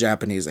give the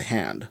Japanese a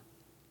hand.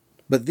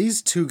 But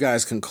these 2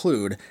 guys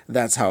conclude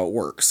that's how it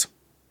works.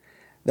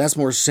 That's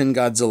more Shin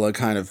Godzilla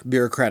kind of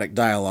bureaucratic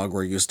dialogue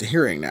we're used to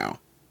hearing now.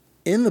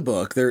 In the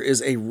book, there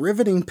is a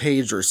riveting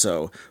page or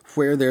so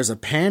where there's a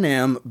Pan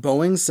Am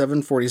Boeing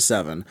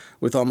 747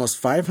 with almost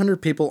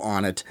 500 people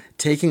on it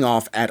taking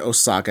off at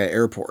Osaka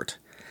Airport.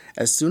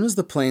 As soon as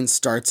the plane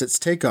starts its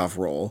takeoff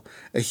roll,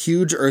 a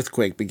huge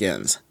earthquake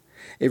begins.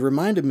 It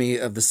reminded me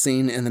of the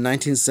scene in the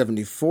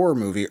 1974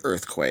 movie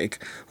Earthquake,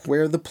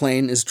 where the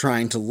plane is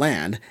trying to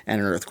land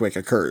and an earthquake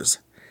occurs.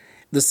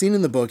 The scene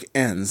in the book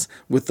ends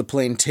with the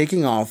plane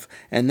taking off,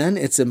 and then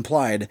it's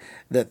implied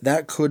that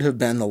that could have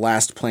been the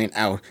last plane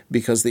out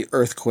because the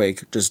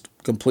earthquake just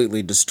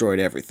completely destroyed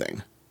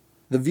everything.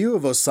 The view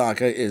of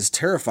Osaka is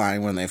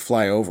terrifying when they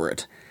fly over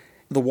it.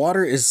 The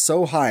water is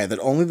so high that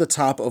only the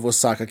top of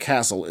Osaka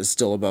Castle is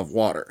still above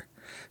water.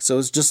 So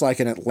it's just like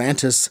an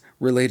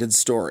Atlantis-related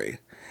story.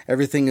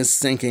 Everything is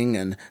sinking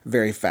and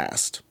very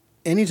fast.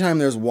 Anytime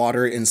there's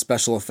water in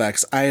special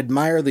effects, I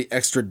admire the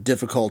extra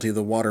difficulty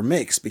the water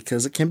makes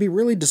because it can be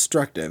really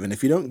destructive, and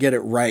if you don't get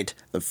it right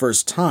the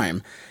first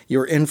time,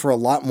 you're in for a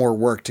lot more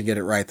work to get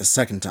it right the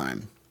second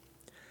time.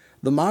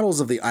 The models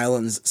of the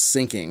islands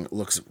sinking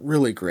looks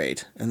really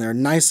great, and there are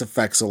nice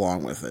effects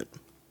along with it.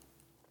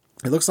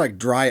 It looks like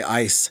dry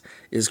ice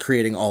is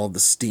creating all of the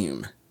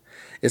steam.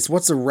 It's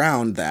what's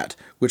around that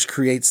which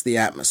creates the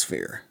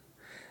atmosphere.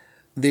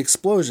 The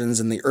explosions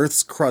and the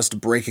Earth's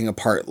crust breaking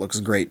apart looks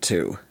great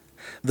too.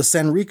 The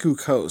Sanriku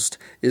Coast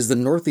is the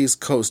northeast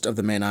coast of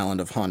the main island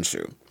of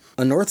Honshu.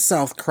 A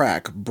north-south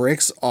crack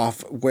breaks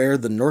off where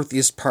the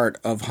northeast part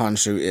of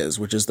Honshu is,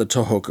 which is the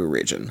Tohoku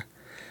region.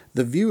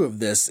 The view of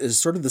this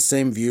is sort of the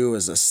same view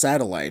as a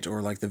satellite,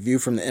 or like the view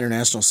from the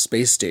International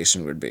Space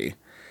Station would be.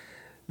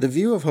 The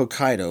view of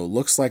Hokkaido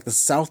looks like the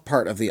south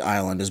part of the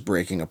island is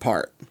breaking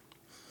apart.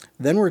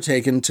 Then we're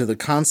taken to the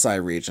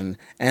Kansai region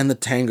and the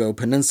Tango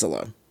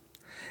Peninsula.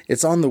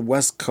 It's on the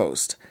west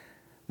coast.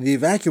 The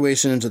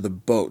evacuation into the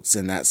boats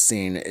in that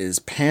scene is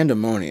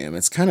pandemonium.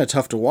 It's kind of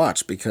tough to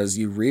watch because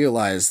you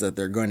realize that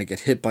they're going to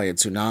get hit by a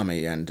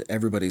tsunami and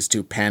everybody's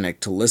too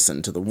panicked to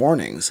listen to the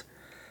warnings.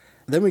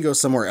 Then we go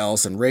somewhere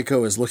else and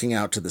Reiko is looking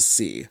out to the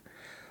sea.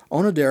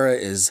 Onodera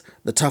is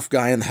the tough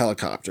guy in the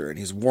helicopter and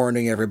he's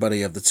warning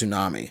everybody of the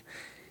tsunami.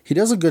 He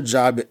does a good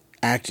job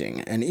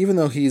acting, and even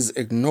though he's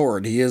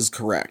ignored, he is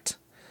correct.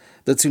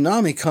 The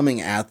tsunami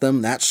coming at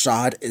them, that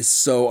shot is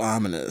so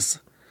ominous.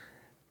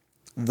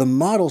 The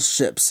model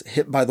ships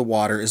hit by the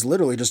water is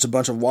literally just a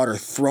bunch of water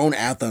thrown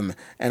at them,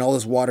 and all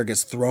this water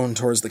gets thrown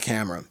towards the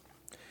camera.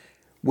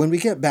 When we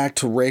get back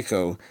to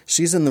Reiko,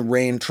 she's in the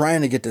rain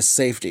trying to get to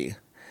safety.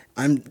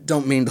 I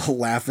don't mean to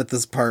laugh at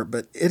this part,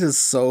 but it is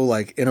so,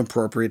 like,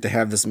 inappropriate to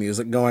have this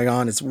music going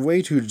on. It's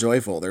way too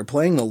joyful. They're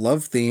playing the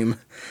love theme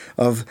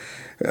of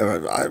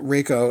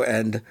Reiko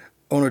and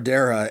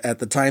Onodera at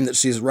the time that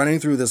she's running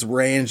through this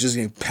rain, she's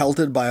getting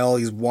pelted by all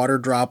these water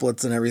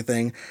droplets and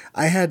everything.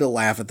 I had to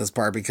laugh at this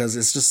part because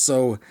it's just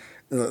so...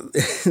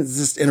 it's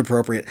just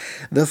inappropriate.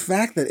 The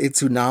fact that a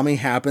tsunami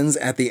happens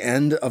at the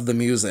end of the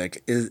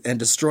music and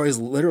destroys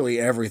literally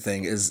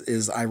everything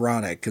is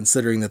ironic,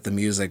 considering that the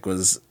music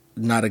was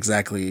not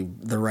exactly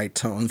the right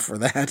tone for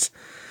that.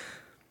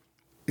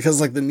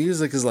 Because, like, the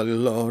music is like,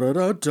 la da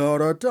da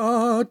da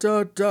da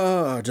da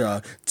da da,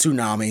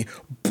 tsunami,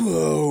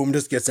 boom,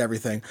 just gets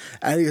everything.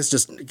 I think it's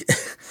just,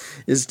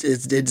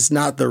 it's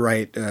not the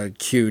right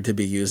cue to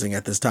be using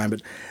at this time,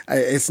 but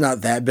it's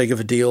not that big of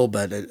a deal,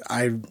 but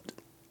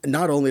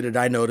not only did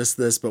I notice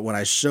this, but when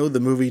I showed the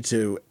movie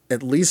to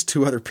at least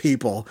 2 other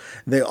people,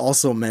 they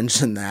also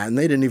mentioned that, and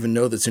they didn't even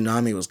know the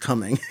tsunami was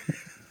coming.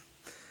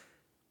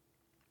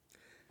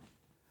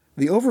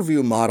 The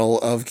overview model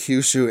of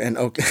Kyushu and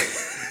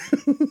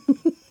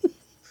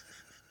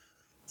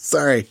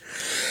Sorry.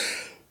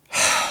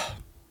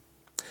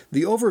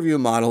 The overview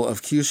model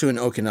of Kyushu and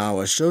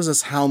Okinawa shows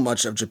us how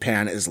much of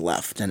Japan is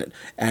left,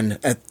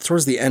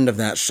 towards the end of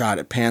that shot,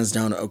 it pans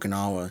down to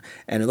Okinawa,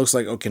 and it looks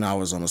like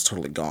Okinawa is almost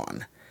totally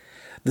gone.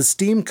 The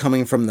steam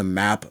coming from the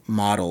map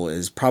model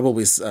is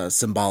probably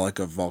symbolic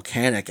of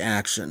volcanic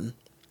action.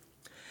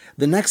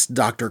 The next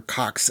Dr.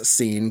 Cox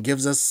scene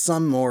gives us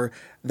some more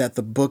that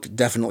the book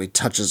definitely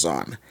touches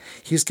on.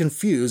 He's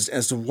confused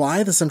as to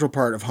why the central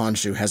part of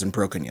Honshu hasn't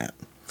broken yet.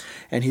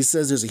 And he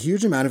says there's a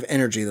huge amount of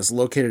energy that's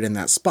located in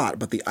that spot,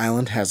 but the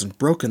island hasn't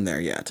broken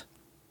there yet.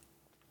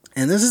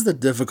 And this is the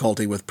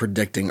difficulty with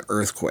predicting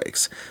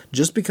earthquakes.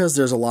 Just because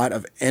there's a lot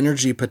of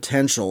energy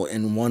potential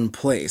in one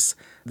place,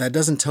 that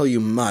doesn't tell you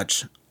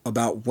much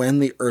about when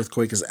the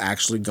earthquake is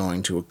actually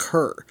going to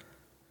occur.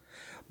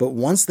 But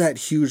once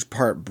that huge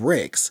part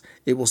breaks,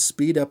 it will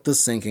speed up the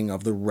sinking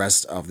of the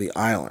rest of the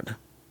island.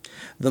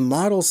 The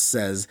model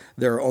says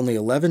there are only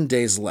 11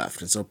 days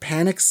left, and so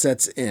panic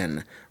sets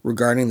in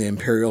regarding the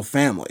imperial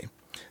family.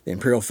 The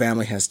imperial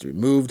family has to be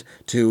moved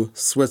to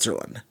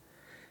Switzerland.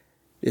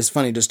 It's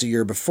funny, just a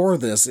year before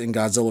this, in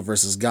Godzilla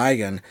vs.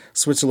 Gigan,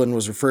 Switzerland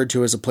was referred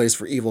to as a place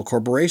for evil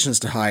corporations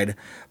to hide,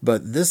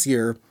 but this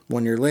year,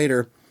 1 year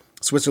later,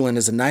 Switzerland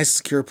is a nice,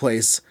 secure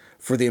place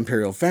for the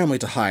imperial family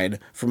to hide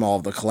from all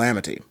of the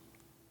calamity.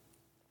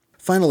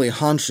 Finally,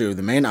 Honshu,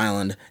 the main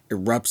island,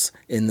 erupts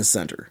in the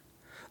center.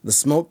 The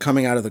smoke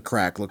coming out of the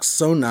crack looks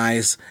so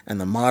nice, and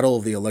the model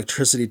of the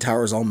electricity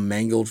towers all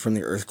mangled from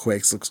the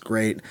earthquakes looks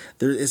great.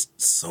 There is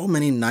so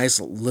many nice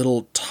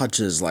little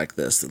touches like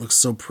this. It looks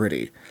so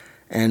pretty.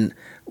 And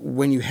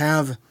when you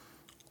have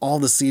all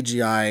the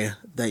CGI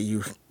that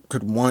you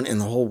could want in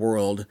the whole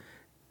world,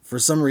 for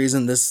some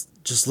reason this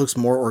just looks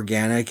more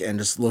organic and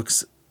just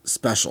looks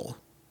special.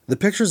 The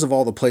pictures of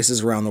all the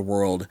places around the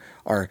world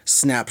are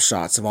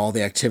snapshots of all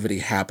the activity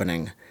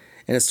happening,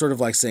 and it's sort of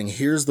like saying,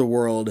 here's the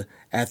world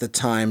at the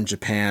time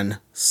Japan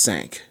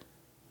sank.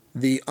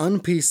 The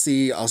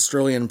un-PC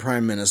Australian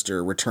Prime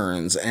Minister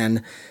returns,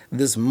 and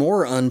this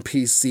more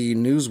un-PC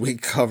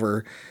Newsweek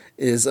cover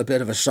is a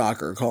bit of a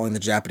shocker, calling the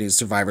Japanese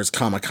survivors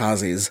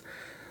kamikazes.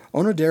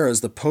 Onodera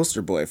is the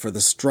poster boy for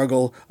the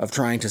struggle of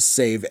trying to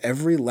save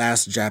every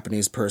last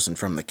Japanese person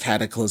from the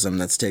cataclysm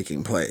that's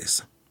taking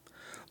place.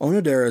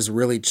 Onodera has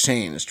really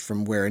changed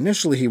from where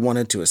initially he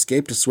wanted to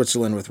escape to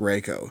Switzerland with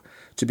Reiko,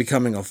 to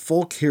becoming a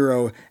folk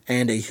hero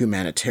and a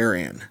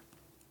humanitarian.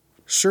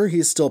 Sure,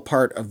 he's still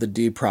part of the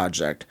D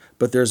Project,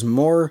 but there's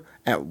more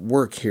at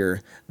work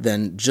here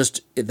than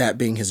just that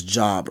being his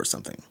job or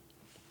something.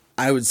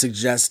 I would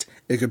suggest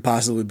it could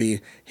possibly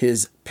be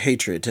his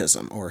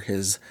patriotism or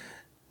his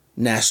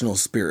national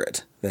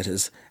spirit that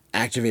has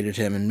activated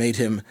him and made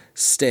him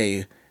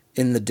stay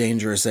in the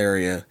dangerous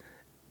area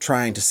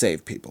trying to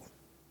save people.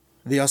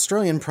 The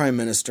Australian Prime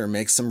Minister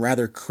makes some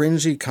rather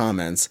cringy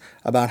comments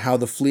about how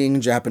the fleeing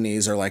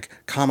Japanese are like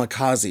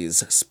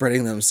kamikazes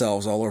spreading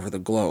themselves all over the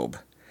globe.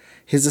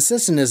 His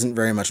assistant isn't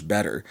very much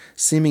better,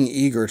 seeming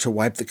eager to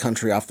wipe the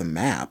country off the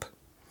map.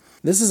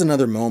 This is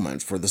another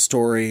moment for the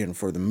story and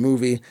for the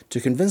movie to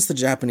convince the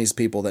Japanese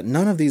people that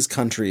none of these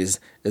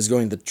countries is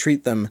going to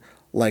treat them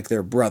like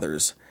their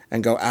brothers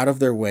and go out of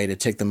their way to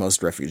take the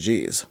most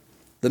refugees.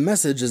 The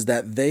message is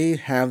that they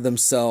have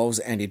themselves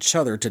and each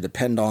other to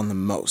depend on the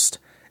most,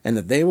 and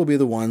that they will be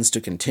the ones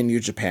to continue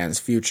Japan's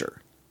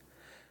future.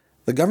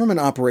 The government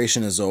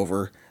operation is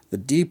over, the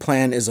D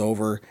plan is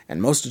over,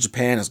 and most of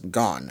Japan is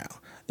gone now.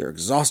 They're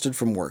exhausted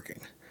from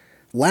working.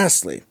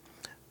 Lastly,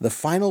 the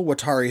final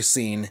Watari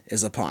scene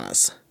is upon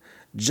us.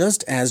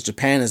 Just as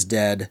Japan is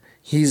dead,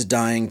 he's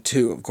dying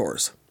too, of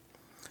course.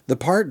 The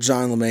part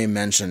John LeMay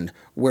mentioned,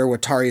 where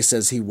Watari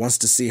says he wants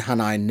to see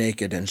Hanai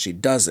naked and she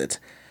does it,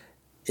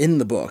 in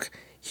the book,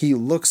 he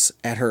looks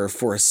at her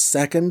for a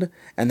second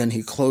and then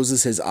he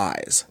closes his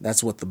eyes.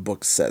 That's what the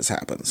book says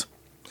happens.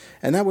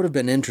 And that would have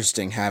been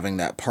interesting having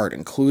that part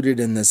included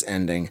in this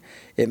ending.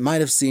 It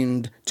might have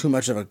seemed too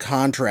much of a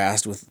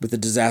contrast with the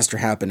disaster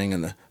happening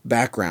in the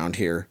background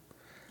here,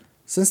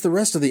 Since the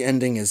rest of the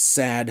ending is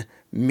sad,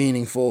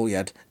 meaningful,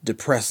 yet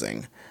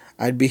depressing,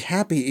 I'd be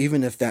happy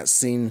even if that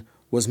scene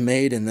was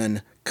made and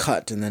then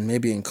cut and then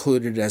maybe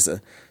included as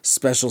a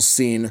special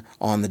scene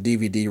on the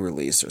DVD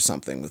release or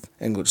something with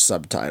English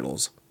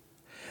subtitles.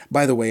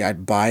 By the way,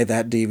 I'd buy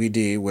that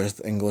DVD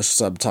with English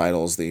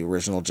subtitles, the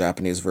original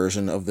Japanese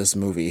version of this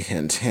movie,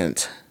 hint,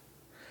 hint.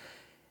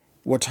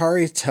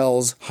 Watari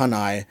tells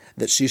Hanai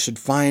that she should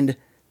find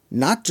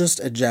not just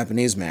a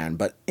Japanese man,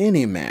 but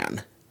any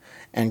man,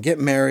 and get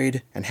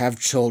married and have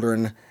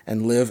children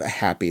and live a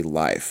happy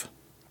life.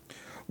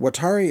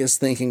 Watari is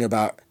thinking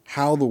about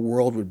how the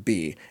world would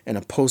be in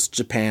a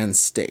post-Japan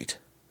state.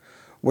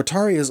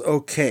 Watari is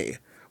okay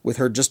with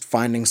her just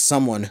finding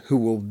someone who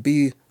will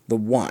be the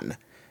one,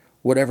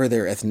 whatever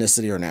their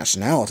ethnicity or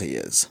nationality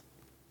is.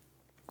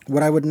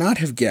 What I would not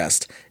have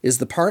guessed is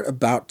the part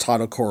about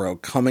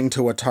Tadokoro coming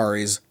to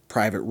Watari's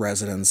private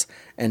residence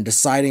and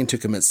deciding to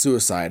commit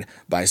suicide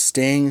by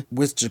staying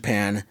with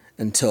Japan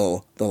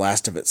until the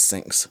last of it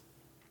sinks.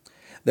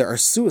 There are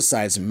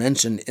suicides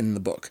mentioned in the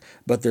book,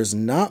 but there's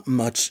not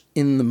much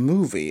in the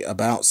movie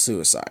about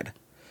suicide.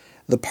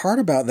 The part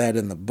about that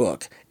in the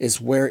book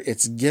is where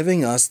it's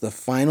giving us the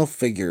final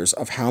figures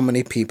of how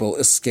many people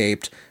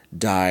escaped,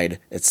 died,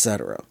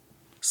 etc.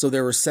 So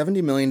there were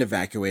 70 million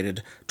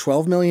evacuated,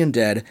 12 million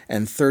dead,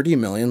 and 30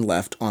 million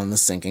left on the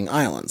sinking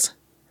islands.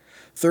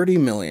 30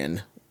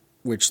 million,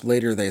 which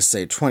later they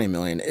say 20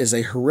 million, is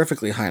a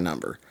horrifically high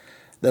number.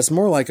 That's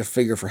more like a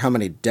figure for how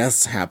many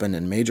deaths happened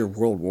in major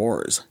world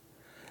wars.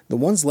 The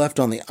ones left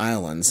on the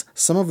islands,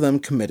 some of them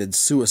committed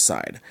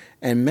suicide,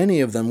 and many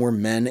of them were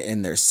men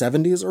in their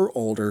 70s or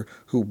older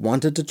who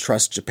wanted to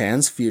trust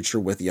Japan's future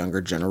with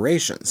younger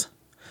generations.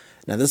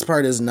 Now this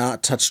part is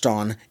not touched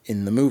on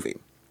in the movie,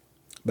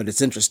 but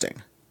it's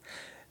interesting.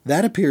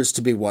 That appears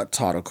to be what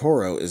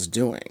Tadokoro is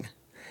doing.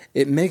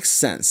 It makes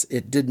sense.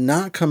 It did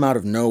not come out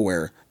of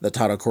nowhere that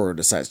Tadokoro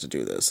decides to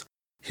do this.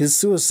 His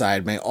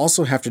suicide may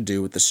also have to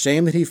do with the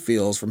shame that he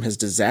feels from his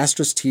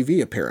disastrous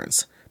TV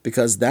appearance,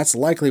 because that's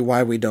likely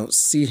why we don't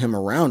see him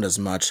around as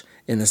much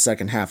in the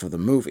second half of the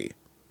movie.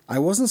 I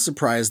wasn't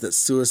surprised that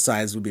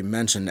suicides would be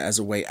mentioned as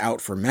a way out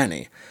for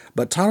many,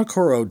 but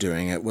Tadokoro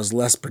doing it was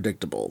less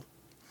predictable.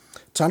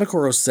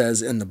 Tadokoro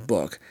says in the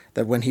book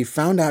that when he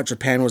found out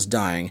Japan was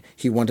dying,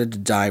 he wanted to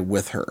die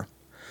with her.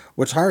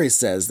 Watari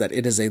says that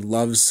it is a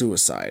love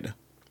suicide.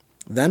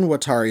 Then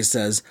Watari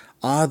says,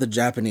 "Ah, the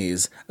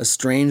Japanese, a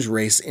strange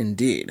race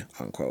indeed,"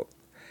 unquote.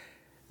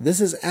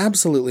 This is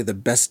absolutely the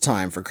best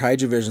time for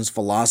Kaiju Vision's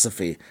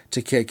philosophy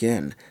to kick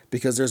in,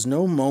 because there's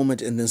no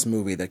moment in this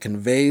movie that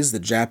conveys the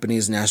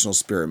Japanese national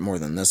spirit more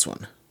than this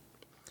one.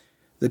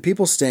 The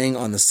people staying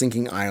on the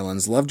sinking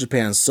islands love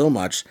Japan so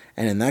much,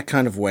 and in that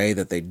kind of way,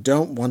 that they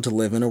don't want to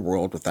live in a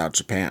world without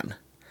Japan.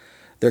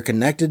 They're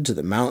connected to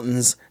the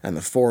mountains and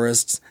the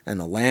forests and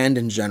the land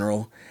in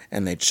general,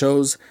 and they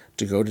chose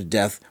to go to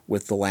death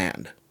with the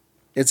land.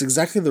 It's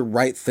exactly the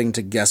right thing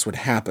to guess would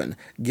happen,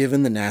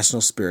 given the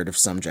national spirit of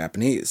some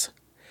Japanese.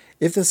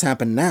 If this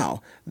happened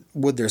now,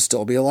 would there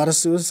still be a lot of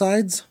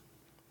suicides?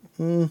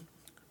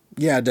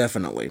 Yeah,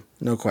 definitely.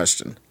 No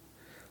question.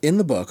 In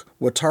the book,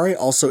 Watari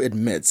also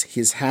admits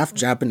he's half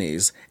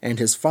Japanese and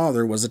his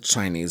father was a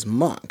Chinese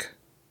monk.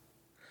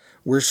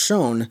 We're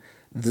shown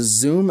the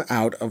zoom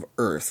out of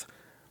Earth,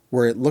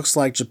 where it looks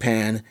like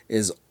Japan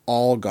is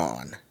all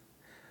gone.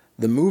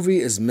 The movie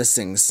is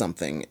missing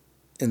something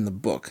in the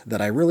book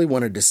that I really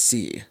wanted to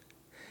see.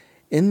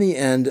 In the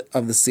end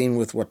of the scene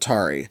with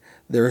Watari,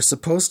 there is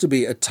supposed to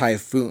be a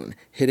typhoon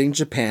hitting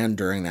Japan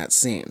during that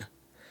scene.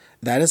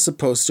 That is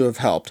supposed to have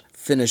helped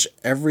finish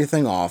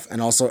everything off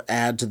and also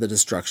add to the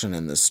destruction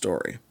in this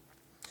story.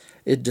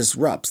 It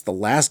disrupts the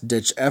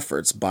last-ditch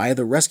efforts by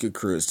the rescue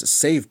crews to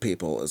save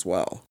people as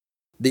well.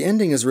 The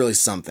ending is really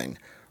something.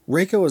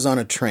 Reiko is on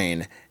a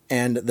train,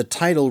 and the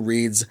title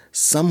reads,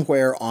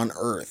 "Somewhere on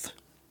Earth."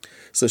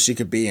 So she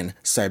could be in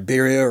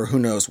Siberia or who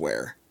knows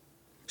where.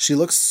 She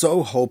looks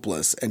so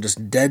hopeless and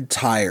just dead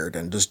tired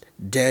and just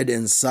dead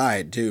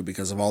inside too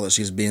because of all that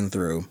she's been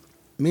through.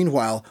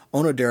 Meanwhile,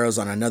 Onodero's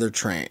on another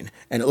train,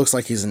 and it looks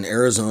like he's in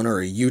Arizona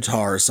or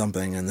Utah or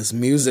something, and this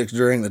music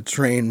during the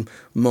train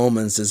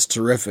moments is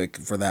terrific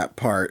for that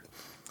part,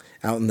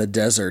 out in the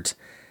desert.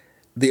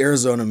 The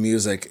Arizona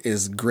music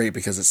is great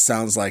because it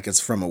sounds like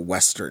it's from a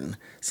Western.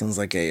 It sounds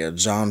like a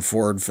John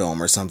Ford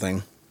film or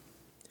something.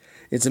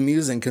 It's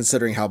amusing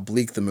considering how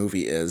bleak the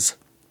movie is.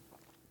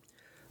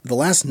 The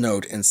last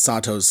note in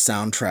Sato's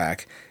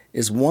soundtrack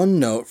is one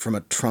note from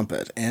a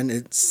trumpet, and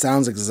it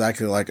sounds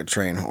exactly like a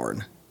train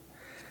horn.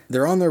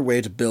 They're on their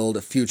way to build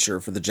a future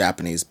for the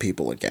Japanese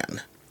people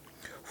again.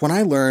 When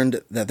I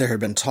learned that there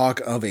had been talk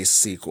of a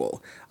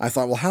sequel, I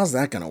thought, well, how's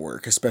that going to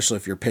work, especially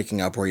if you're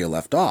picking up where you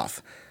left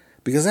off?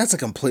 Because that's a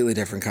completely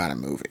different kind of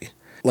movie.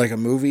 Like a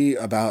movie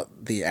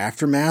about the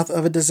aftermath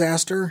of a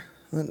disaster?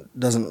 That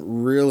doesn't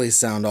really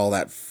sound all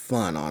that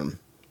fun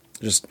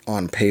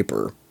on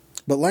paper.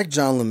 But like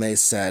John LeMay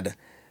said,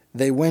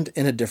 they went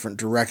in a different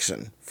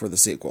direction for the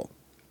sequel.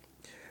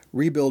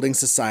 Rebuilding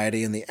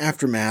society in the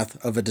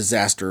aftermath of a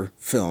disaster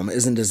film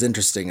isn't as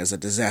interesting as a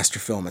disaster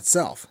film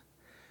itself.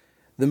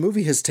 The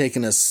movie has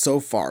taken us so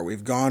far.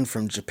 We've gone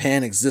from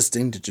Japan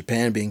existing to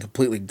Japan being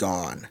completely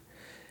gone.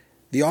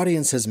 The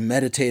audience has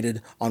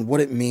meditated on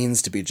what it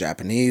means to be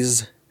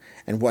Japanese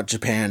and what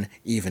Japan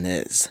even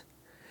is.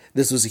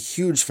 This was a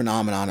huge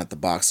phenomenon at the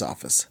box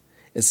office.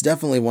 It's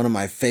definitely one of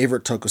my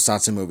favorite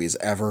tokusatsu movies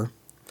ever.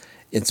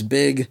 It's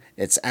big,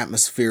 it's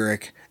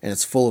atmospheric, and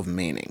it's full of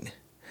meaning.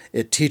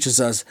 It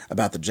teaches us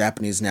about the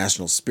Japanese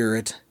national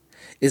spirit.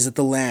 Is it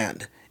the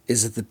land?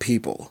 Is it the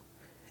people?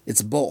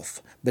 It's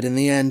both, but in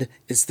the end,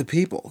 it's the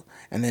people,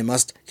 and they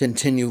must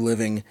continue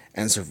living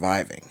and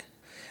surviving.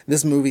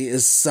 This movie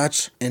is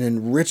such an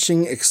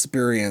enriching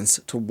experience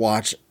to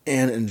watch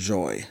and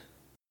enjoy.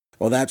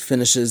 Well, that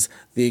finishes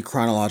the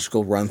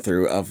chronological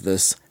run-through of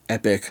this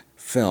epic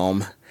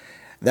film.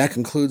 That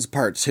concludes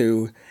part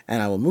 2,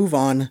 and I will move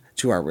on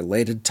to our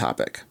related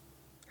topic.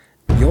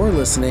 You're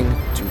listening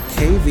to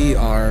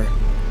KVR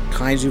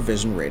Kaiju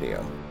Vision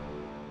Radio.